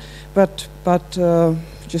grammaticalization, but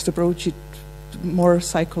just approach it more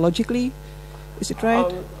psychologically. Is it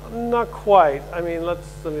right? Not quite. I mean, let me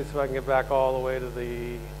see if I can get back all the way to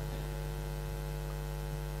the.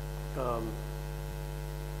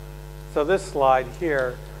 So this slide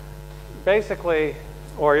here, basically,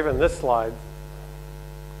 or even this slide.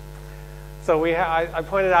 So I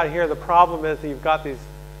pointed out here the problem is that you've got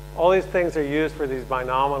all these things are used for these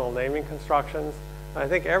binominal naming constructions, I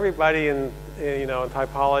think everybody in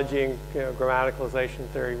typology and grammaticalization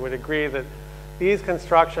theory would agree that these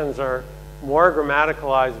constructions are more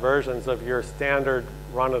grammaticalized versions of your standard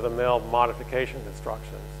run-of-the-mill modification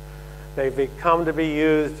constructions. They've come to be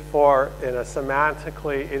used in a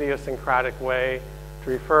semantically idiosyncratic way to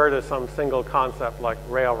refer to some single concept like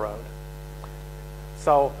railroad.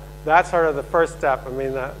 So that's sort of the first step. I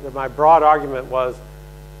mean, my broad argument was,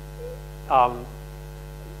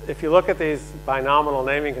 if you look at these binominal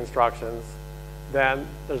naming constructions, then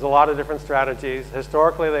there's a lot of different strategies.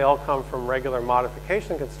 Historically, they all come from regular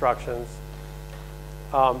modification constructions.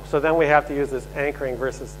 So then we have to use this anchoring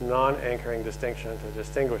versus non-anchoring distinction to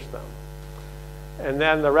distinguish them. And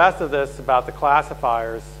then the rest of this about the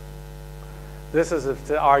classifiers, this is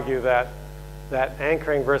to argue that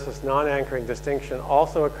anchoring versus non-anchoring distinction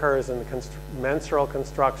also occurs in mensural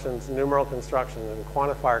constructions, numeral constructions, and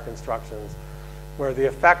quantifier constructions, where the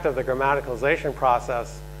effect of the grammaticalization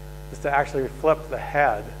process is to actually flip the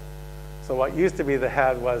head. So what used to be the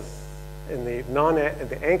head was, in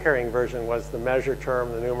the anchoring version, was the measure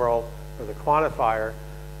term, the numeral, or the quantifier.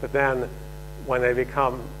 But then when they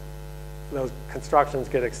become, those constructions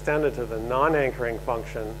get extended to the non-anchoring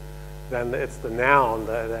function, then it's the noun,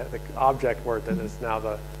 the object word, that is now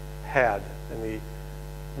the head, and the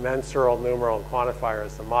mensural, numeral, and quantifier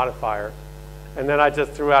is the modifier. And then I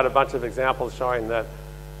just threw out a bunch of examples showing that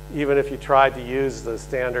even if you tried to use the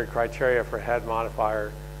standard criteria for head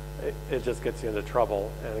modifier, it just gets you into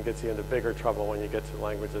trouble, and it gets you into bigger trouble when you get to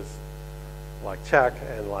languages like Czech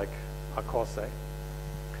and like Akose.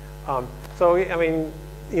 So, I mean,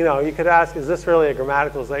 you could ask, is this really a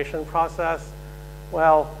grammaticalization process?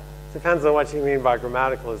 Well, it depends on what you mean by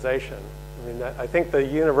grammaticalization. I mean, I think the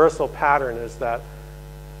universal pattern is that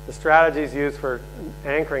the strategies used for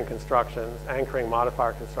anchoring constructions, anchoring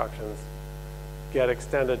modifier constructions, get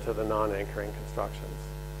extended to the non-anchoring constructions.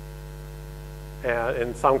 And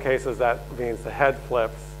in some cases, that means the head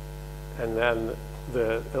flips, and then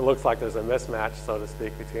it looks like there's a mismatch, so to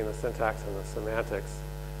speak, between the syntax and the semantics.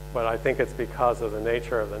 But I think it's because of the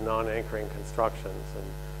nature of the non-anchoring constructions, and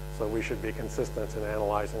so we should be consistent in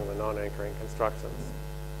analyzing the non-anchoring constructions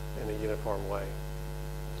in a uniform way.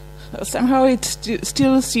 Somehow it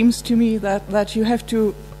still seems to me that you have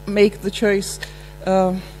to make the choice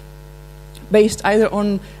based either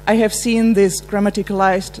on, I have seen this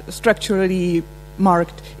grammaticalized, structurally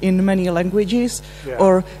marked in many languages, yeah.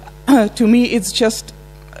 Or to me it's just,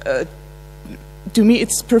 to me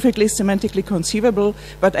it's perfectly semantically conceivable,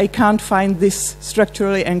 but I can't find this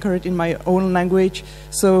structurally anchored in my own language.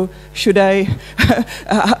 So should I,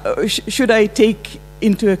 should I take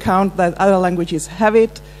into account that other languages have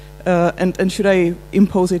it? And should I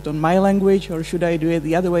impose it on my language, or should I do it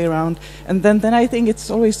the other way around? And then I think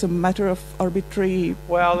it's always a matter of arbitrary.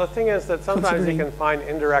 Well, the thing is that sometimes you can find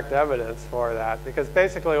indirect evidence for that, because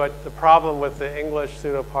basically what the problem with the English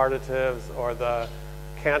pseudo-partitives or the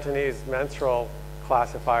Cantonese mensural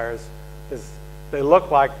classifiers is they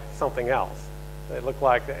look like something else. They look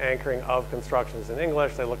like the anchoring of constructions in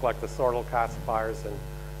English. They look like the sortal classifiers in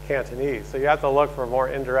Cantonese. So you have to look for more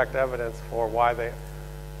indirect evidence for why they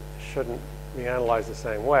shouldn't be analyzed the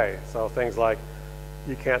same way. So things like,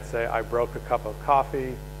 you can't say I broke a cup of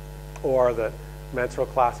coffee, or that mensural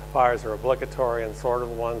classifiers are obligatory and sortal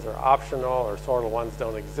ones are optional, or sortal ones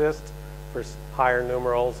don't exist for higher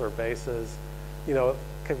numerals or bases.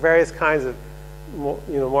 Various kinds of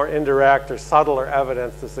more indirect or subtler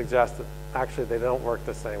evidence to suggest that actually they don't work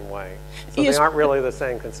the same way. So yes, they aren't really the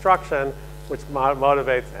same construction, which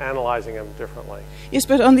motivates analyzing them differently. Yes,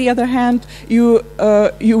 but on the other hand, you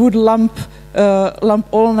would lump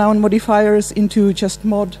all noun modifiers into just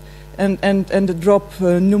mod, and drop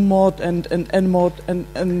num mod and n mod and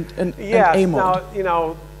yes, a mod.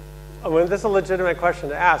 Now, I mean, this is a legitimate question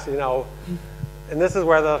to ask. And this is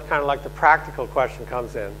where the kind of like the practical question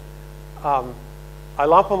comes in. I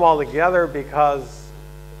lump them all together because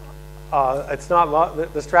it's not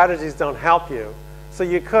the strategies don't help you. So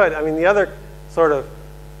you could, I mean, the other sort of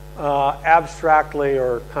abstractly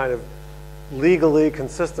or kind of legally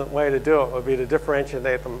consistent way to do it would be to differentiate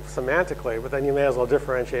them semantically, but then you may as well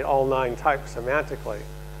differentiate all 9 types semantically.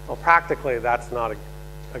 Well, practically, that's not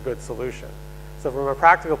a good solution. So from a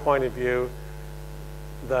practical point of view,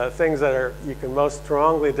 the things that you can most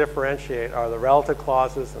strongly differentiate are the relative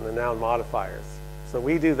clauses and the noun modifiers. So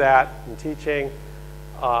we do that in teaching.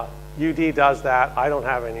 UD does that. I don't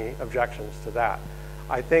have any objections to that.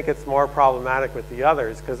 I think it's more problematic with the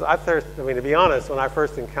others, because I mean, to be honest, when I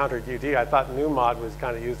first encountered UD, I thought numod was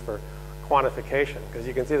kind of used for quantification, because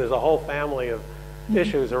you can see there's a whole family of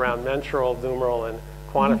issues around mensural, numeral, and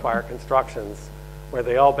quantifier constructions where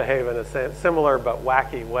they all behave in a similar but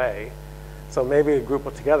wacky way. So maybe a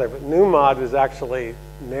group together. But numod is actually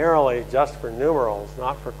narrowly just for numerals,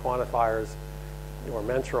 not for quantifiers or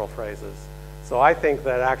mensural phrases. So I think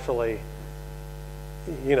that actually,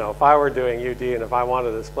 you know, if I were doing UD and if I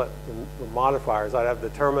wanted to split the modifiers, I'd have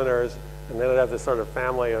determiners, and then I'd have this sort of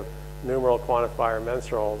family of numeral, quantifier,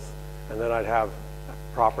 mensurals, and then I'd have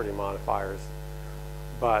property modifiers.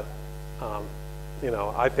 But, you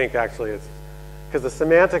know, I think actually it's, because the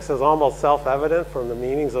semantics is almost self-evident from the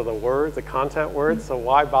meanings of the words, the content words, so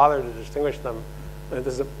why bother to distinguish them? And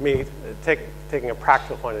this is me taking a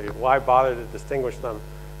practical point of view. Why bother to distinguish them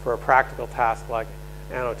for a practical task like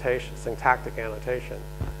annotation, syntactic annotation,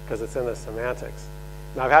 because it's in the semantics.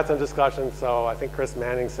 Now, I've had some discussions, so I think Chris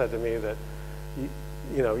Manning said to me that,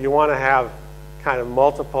 you know, you want to have kind of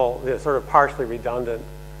multiple, you know, sort of partially redundant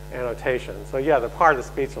annotation. So yeah, the part of the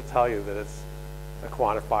speech will tell you that it's a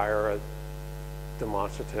quantifier, a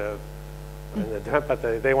demonstrative, but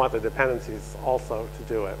they want the dependencies also to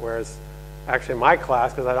do it. Whereas actually my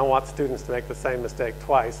class, because I don't want students to make the same mistake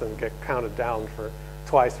twice and get counted down for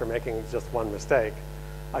twice for making just one mistake,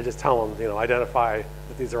 I just tell them, you know, identify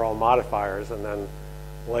that these are all modifiers and then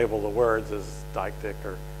label the words as deictic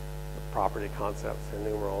or property concepts or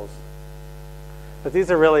numerals. But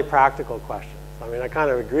these are really practical questions. I mean, I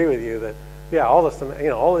kind of agree with you that, yeah, all the, you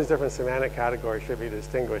know, all these different semantic categories should be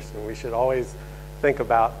distinguished, and we should always think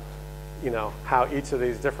about, you know, how each of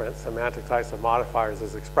these different semantic types of modifiers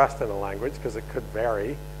is expressed in a language, because it could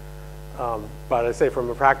vary. But I say from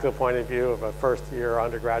a practical point of view of a first-year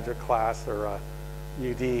undergraduate class or a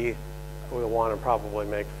UD, we want to probably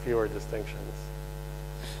make fewer distinctions.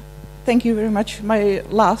 Thank you very much. My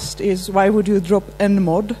last is, why would you drop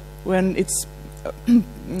nmod when it's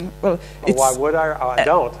well? It's, why would I? Oh, I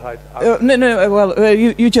don't. No. Well,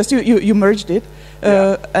 you merged it,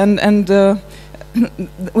 and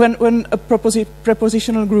when a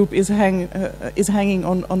prepositional group is hanging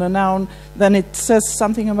on a noun, then it says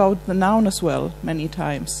something about the noun as well many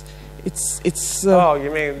times. It's. Oh, you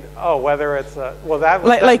mean whether it's well that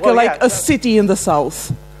like yeah, a city in the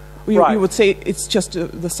south. Right. You would say it's just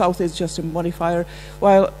the south is just a modifier,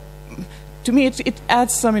 while to me it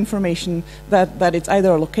adds some information that it's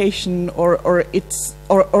either a location or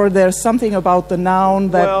there's something about the noun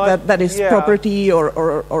that is property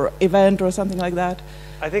or event or something like that.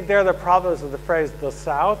 I think there are the problems with the phrase the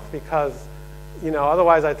south, because, you know,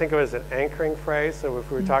 otherwise I think of it as an anchoring phrase. So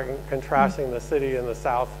if we were talking contrasting the city in the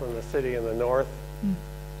south from the city in the north,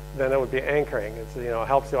 then it would be anchoring. It's, you know, it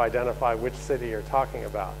helps you identify which city you're talking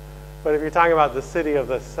about. But if you're talking about the city of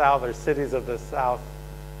the south or cities of the south,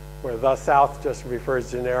 where the south just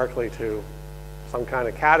refers generically to some kind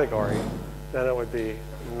of category, then it would be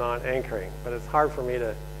non-anchoring. But it's hard for me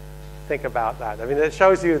to think about that. I mean, it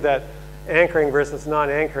shows you that anchoring versus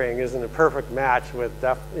non-anchoring isn't a perfect match with,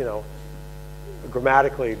 you know,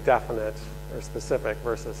 grammatically definite or specific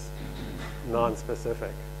versus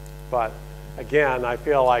non-specific. But again, I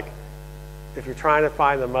feel like if you're trying to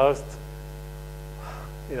find the most,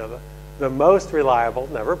 you know, the most reliable,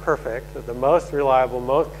 never perfect, but the most reliable,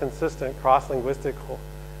 most consistent cross-linguistic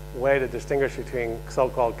way to distinguish between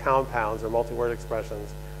so-called compounds or multi-word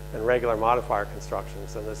expressions and regular modifier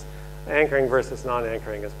constructions. And this anchoring versus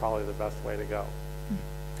non-anchoring is probably the best way to go.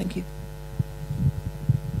 Thank you.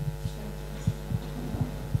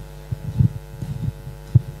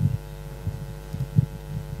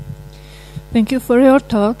 Thank you for your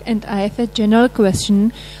talk, and I have a general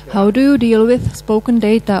question. Yeah. How do you deal with spoken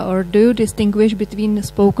data, or do you distinguish between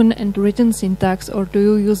spoken and written syntax, or do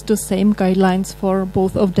you use the same guidelines for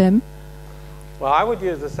both of them? Well, I would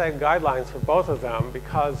use the same guidelines for both of them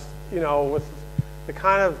because, you know, with the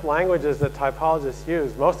kind of languages that typologists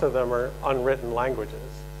use, most of them are unwritten languages.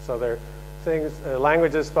 So they're things,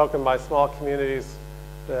 languages spoken by small communities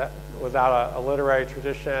that, without a literary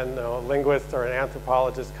tradition. A linguist or an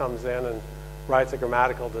anthropologist comes in and writes a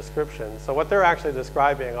grammatical description. So what they're actually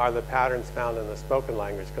describing are the patterns found in the spoken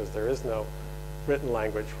language, because there is no written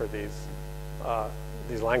language for these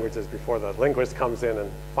languages before the linguist comes in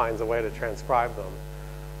and finds a way to transcribe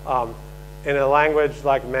them. In a language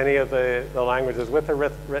like many of the languages with a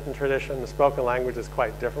written tradition, the spoken language is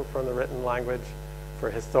quite different from the written language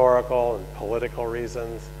for historical and political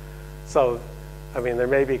reasons. So, I mean, there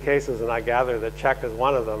may be cases, and I gather that Czech is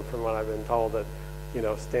one of them from what I've been told, that, you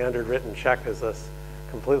know, standard written Czech is a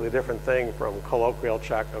completely different thing from colloquial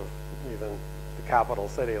Czech of even the capital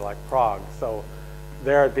city like Prague. So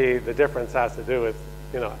there would be, the difference has to do with,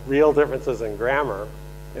 you know, real differences in grammar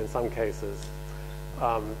in some cases.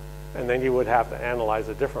 And then you would have to analyze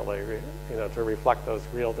it differently, you know, to reflect those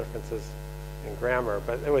real differences in grammar,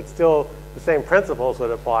 but it would still, the same principles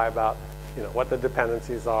would apply about, you know, what the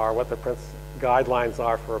dependencies are, what the guidelines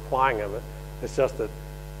are for applying them. It's just that,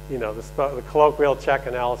 you know, the colloquial check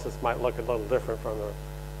analysis might look a little different from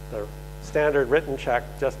the standard written check,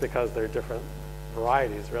 just because they're different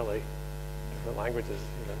varieties, really, different languages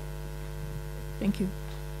even. Thank you.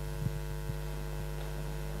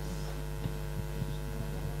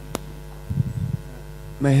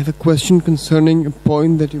 I have a question concerning a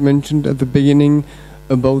point that you mentioned at the beginning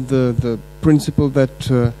about the principle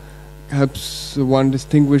that helps one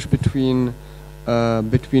distinguish between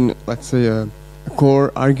let's say a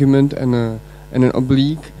core argument and an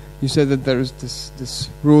oblique. You said that there is this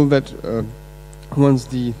rule that once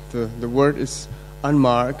the word is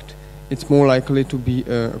unmarked, it's more likely to be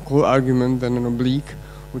a core argument than an oblique,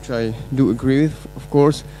 which I do agree with, of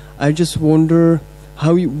course. I just wonder,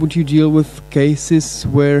 how would you deal with cases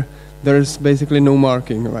where there is basically no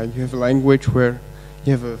marking? Like you have a language where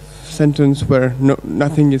you have a sentence where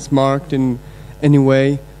nothing is marked in any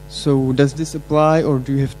way. So does this apply, or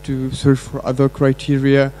do you have to search for other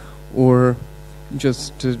criteria, or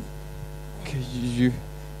just you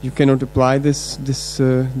cannot apply this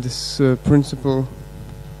principle?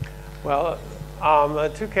 Well,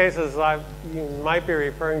 the two cases you might be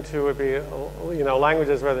referring to would be, you know,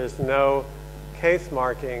 languages where there's no case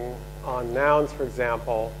marking on nouns, for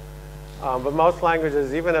example. But most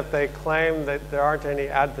languages, even if they claim that there aren't any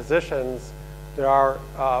adpositions, there are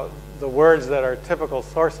the words that are typical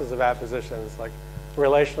sources of adpositions, like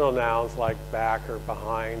relational nouns like back or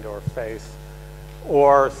behind or face,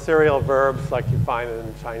 or serial verbs like you find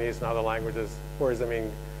in Chinese and other languages, words that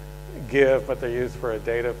mean give, but they're used for a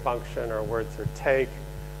dative function, or words are take,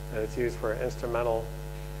 and it's used for an instrumental,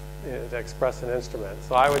 to express an instrument.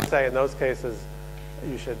 So I would say in those cases,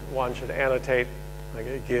 one should annotate like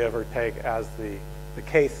a give or take as the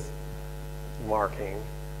case marking,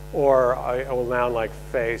 or a noun like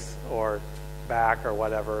face or back or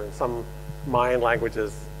whatever. In some Mayan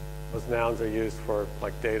languages, those nouns are used for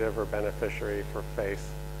like dative or beneficiary for face,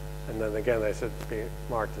 and then again they should be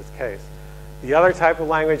marked as case. The other type of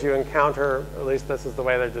language you encounter, at least this is the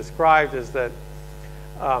way they're described, is that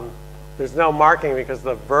there's no marking because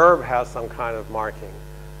the verb has some kind of marking.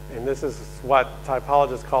 And this is what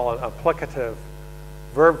typologists call an applicative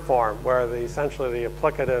verb form, where essentially the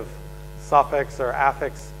applicative suffix or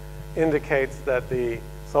affix indicates that the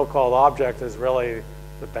so-called object is really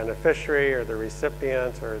the beneficiary or the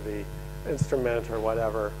recipient or the instrument or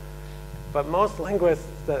whatever. But most linguists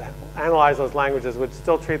that analyze those languages would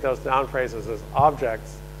still treat those noun phrases as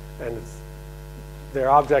objects, and they're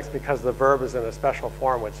objects because the verb is in a special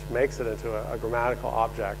form which makes it into a grammatical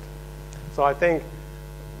object. So I think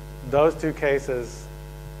those two cases,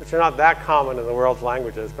 which are not that common in the world's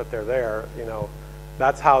languages, but they're there, you know,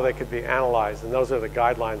 that's how they could be analyzed, and those are the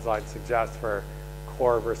guidelines I'd suggest for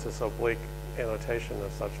core versus oblique annotation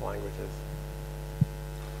of such languages.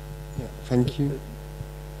 Yeah, thank you.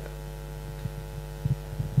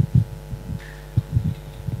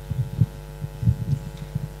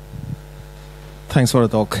 Thanks for the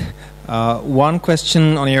talk. One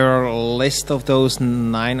question on your list of those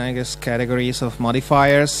 9, I guess, categories of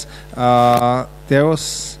modifiers. There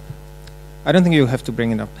was, I don't think you have to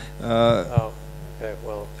bring it up. Oh, okay,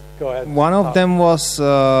 well, go ahead. One of them was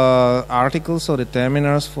articles or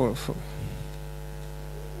determiners for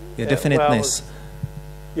definiteness. Well,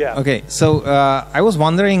 yeah. Okay, so I was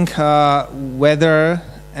wondering whether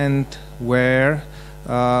and where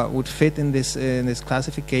would fit in this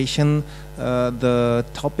classification the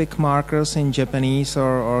topic markers in Japanese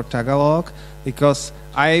or Tagalog, because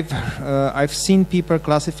I've seen people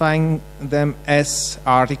classifying them as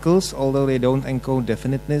articles, although they don't encode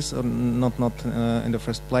definiteness or not in the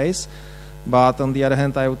first place. But on the other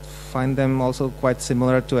hand, I would find them also quite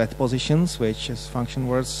similar to adpositions, which as function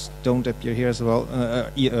words don't appear here as well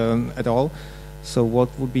at all. So what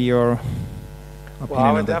would be your opinion? Well,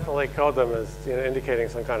 I would definitely code them as, you know, indicating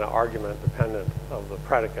some kind of argument dependent of the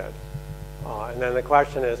predicate. And then the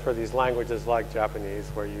question is, for these languages like Japanese,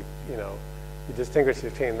 where you distinguish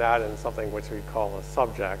between that and something which we call a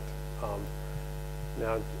subject.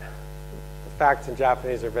 Now, the facts in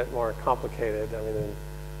Japanese are a bit more complicated. I mean,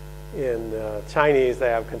 in Chinese, they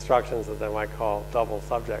have constructions that they might call double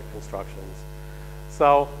subject constructions.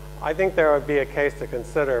 So I think there would be a case to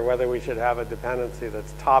consider whether we should have a dependency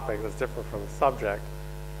that's topic, that's different from subject.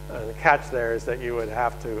 And the catch there is that you would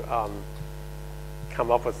have to come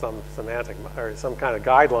up with some semantic or some kind of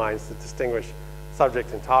guidelines to distinguish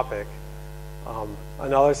subject and topic.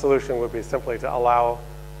 Another solution would be simply to allow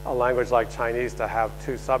a language like Chinese to have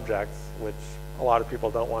 2 subjects, which a lot of people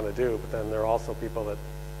don't want to do, but then there are also people that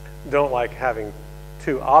don't like having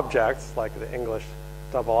two objects, like the English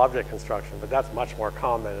double object construction, but that's much more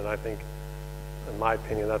common, and I think, in my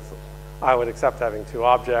opinion, I would accept having two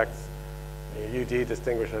objects. UD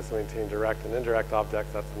distinguishes between direct and indirect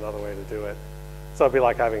objects. That's another way to do it. So it'd be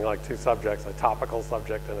like having like two subjects, a topical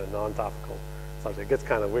subject and a non-topical subject. It gets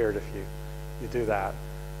kind of weird if you do that.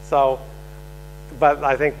 So, but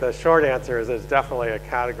I think the short answer is it's definitely a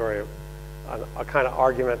category of a kind of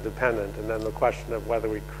argument dependent, and then the question of whether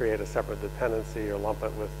we create a separate dependency or lump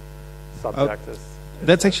it with subject is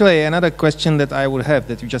that's actually another question that I would have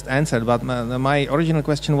that you just answered, but my original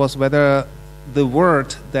question was whether the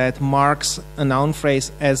word that marks a noun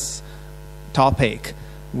phrase as topic,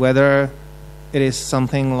 whether it is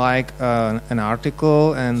something like an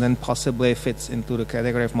article and then possibly fits into the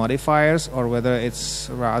category of modifiers, or whether it's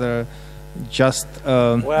rather just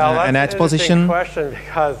an adposition. Well, that's an interesting question,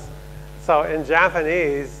 because so in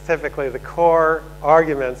Japanese, typically the core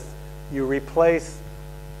arguments, you replace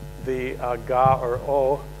the ga or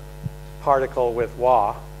o particle with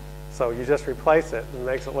wa. So you just replace it and it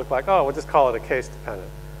makes it look like, oh, we'll just call it a case dependent.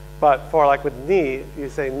 But for like with ni, you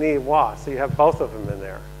say ni wa, so you have both of them in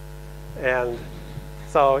there. And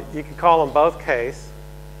so you can call them both case.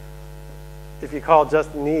 If you call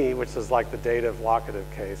just ni, which is like the dative locative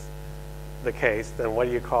case, the case, then what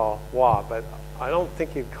do you call wa? But I wouldn't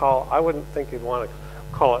think you'd want to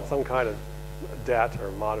call it some kind of det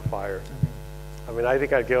or modifier. I mean, I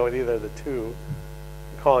think I'd go with either the two,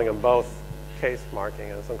 calling them both case marking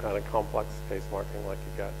and some kind of complex case marking like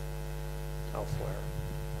you got elsewhere.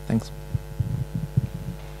 Thanks.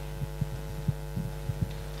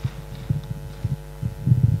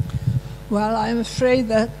 Well, I'm afraid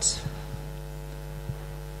that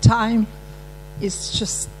time is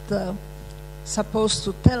just supposed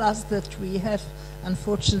to tell us that we have,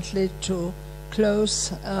 unfortunately, to close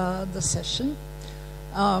the session.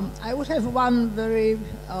 I would have one very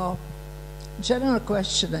general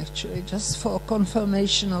question, actually, just for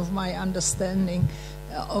confirmation of my understanding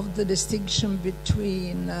of the distinction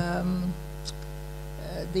between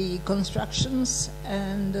the constructions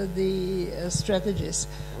and the strategies.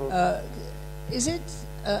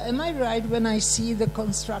 Am I right when I see the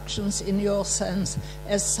constructions in your sense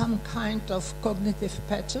as some kind of cognitive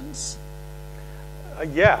patterns?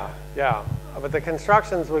 Yeah. But the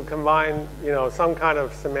constructions would combine, some kind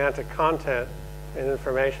of semantic content and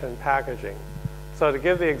information packaging. So to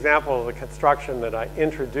give the example of the construction that I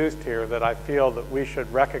introduced here that I feel that we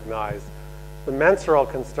should recognize, the mensural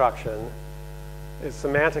construction is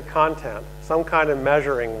semantic content, some kind of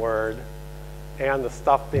measuring word, and the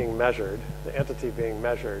stuff being measured, the entity being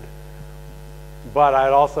measured. But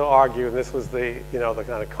I'd also argue, and this was the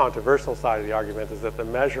kind of controversial side of the argument, is that the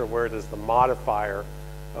measure word is the modifier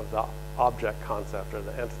of the object concept or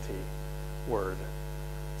the entity word.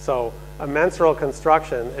 So a mensural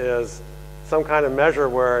construction is some kind of measure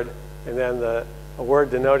word and then a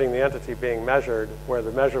word denoting the entity being measured, where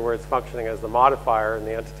the measure word is functioning as the modifier and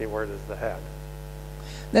the entity word is the head.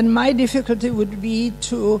 Then my difficulty would be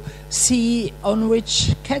to see on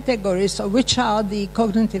which categories, or which are the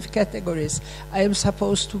cognitive categories I am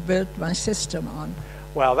supposed to build my system on.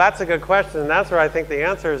 Well, that's a good question, and that's where I think the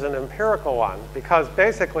answer is an empirical one, because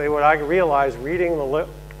basically what I realized reading the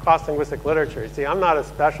cross-linguistic literature, see, I'm not a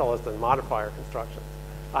specialist in modifier constructions.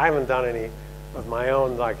 I haven't done any of my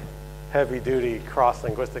own heavy-duty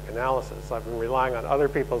cross-linguistic analysis. I've been relying on other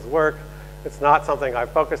people's work. It's not something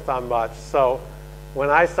I've focused on much. So when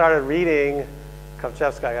I started reading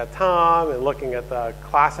Kovchevskaya Tom and looking at the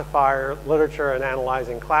classifier literature and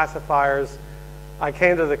analyzing classifiers, I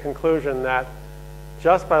came to the conclusion that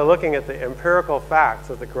just by looking at the empirical facts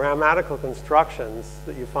of the grammatical constructions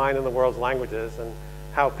that you find in the world's languages and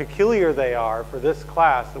how peculiar they are for this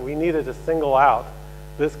class, that we needed to single out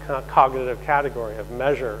this cognitive category of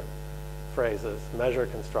measure phrases, measure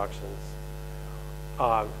constructions,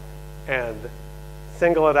 and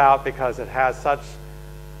single it out because it has such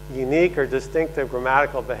unique or distinctive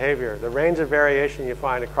grammatical behavior. The range of variation you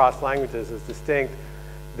find across languages is distinct.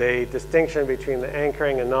 The distinction between the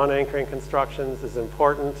anchoring and non-anchoring constructions is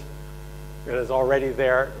important. It is already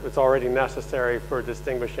there. It's already necessary for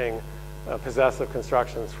distinguishing possessive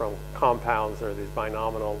constructions from compounds or these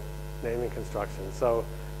binominal naming constructions. So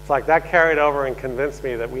it's like that carried over and convinced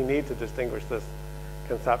me that we need to distinguish this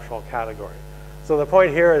conceptual category. So the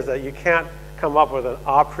point here is that you can't come up with an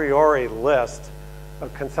a priori list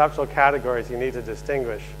of conceptual categories you need to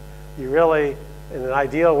distinguish. You really, in an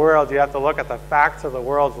ideal world, you have to look at the facts of the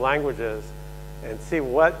world's languages and see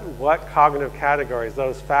what cognitive categories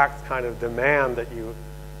those facts kind of demand that you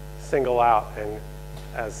single out and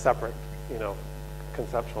as separate,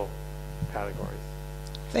 conceptual categories.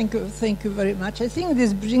 Thank you very much. I think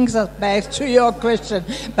this brings us back to your question,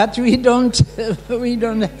 but we don't have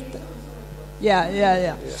to.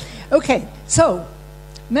 Yeah. Okay, so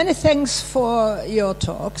many thanks for your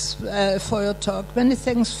talks, Many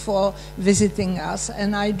thanks for visiting us,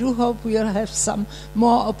 and I do hope we'll have some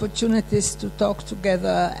more opportunities to talk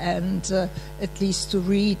together and at least to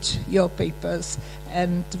read your papers,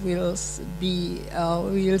 and we'll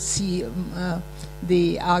see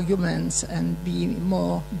the arguments and be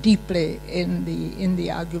more deeply in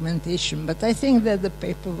the argumentation. But I think that the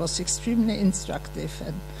paper was extremely instructive,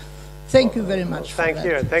 and thank you very much for that. Thank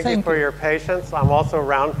you, and thank you for your patience. I'm also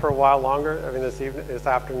around for a while longer. I mean, this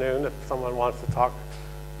afternoon, if someone wants to talk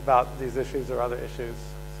about these issues or other issues.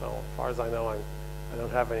 So as far as I know, I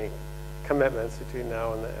don't have any commitments between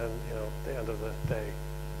now and the end of the day.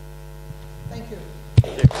 Thank you.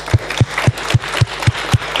 Thank you.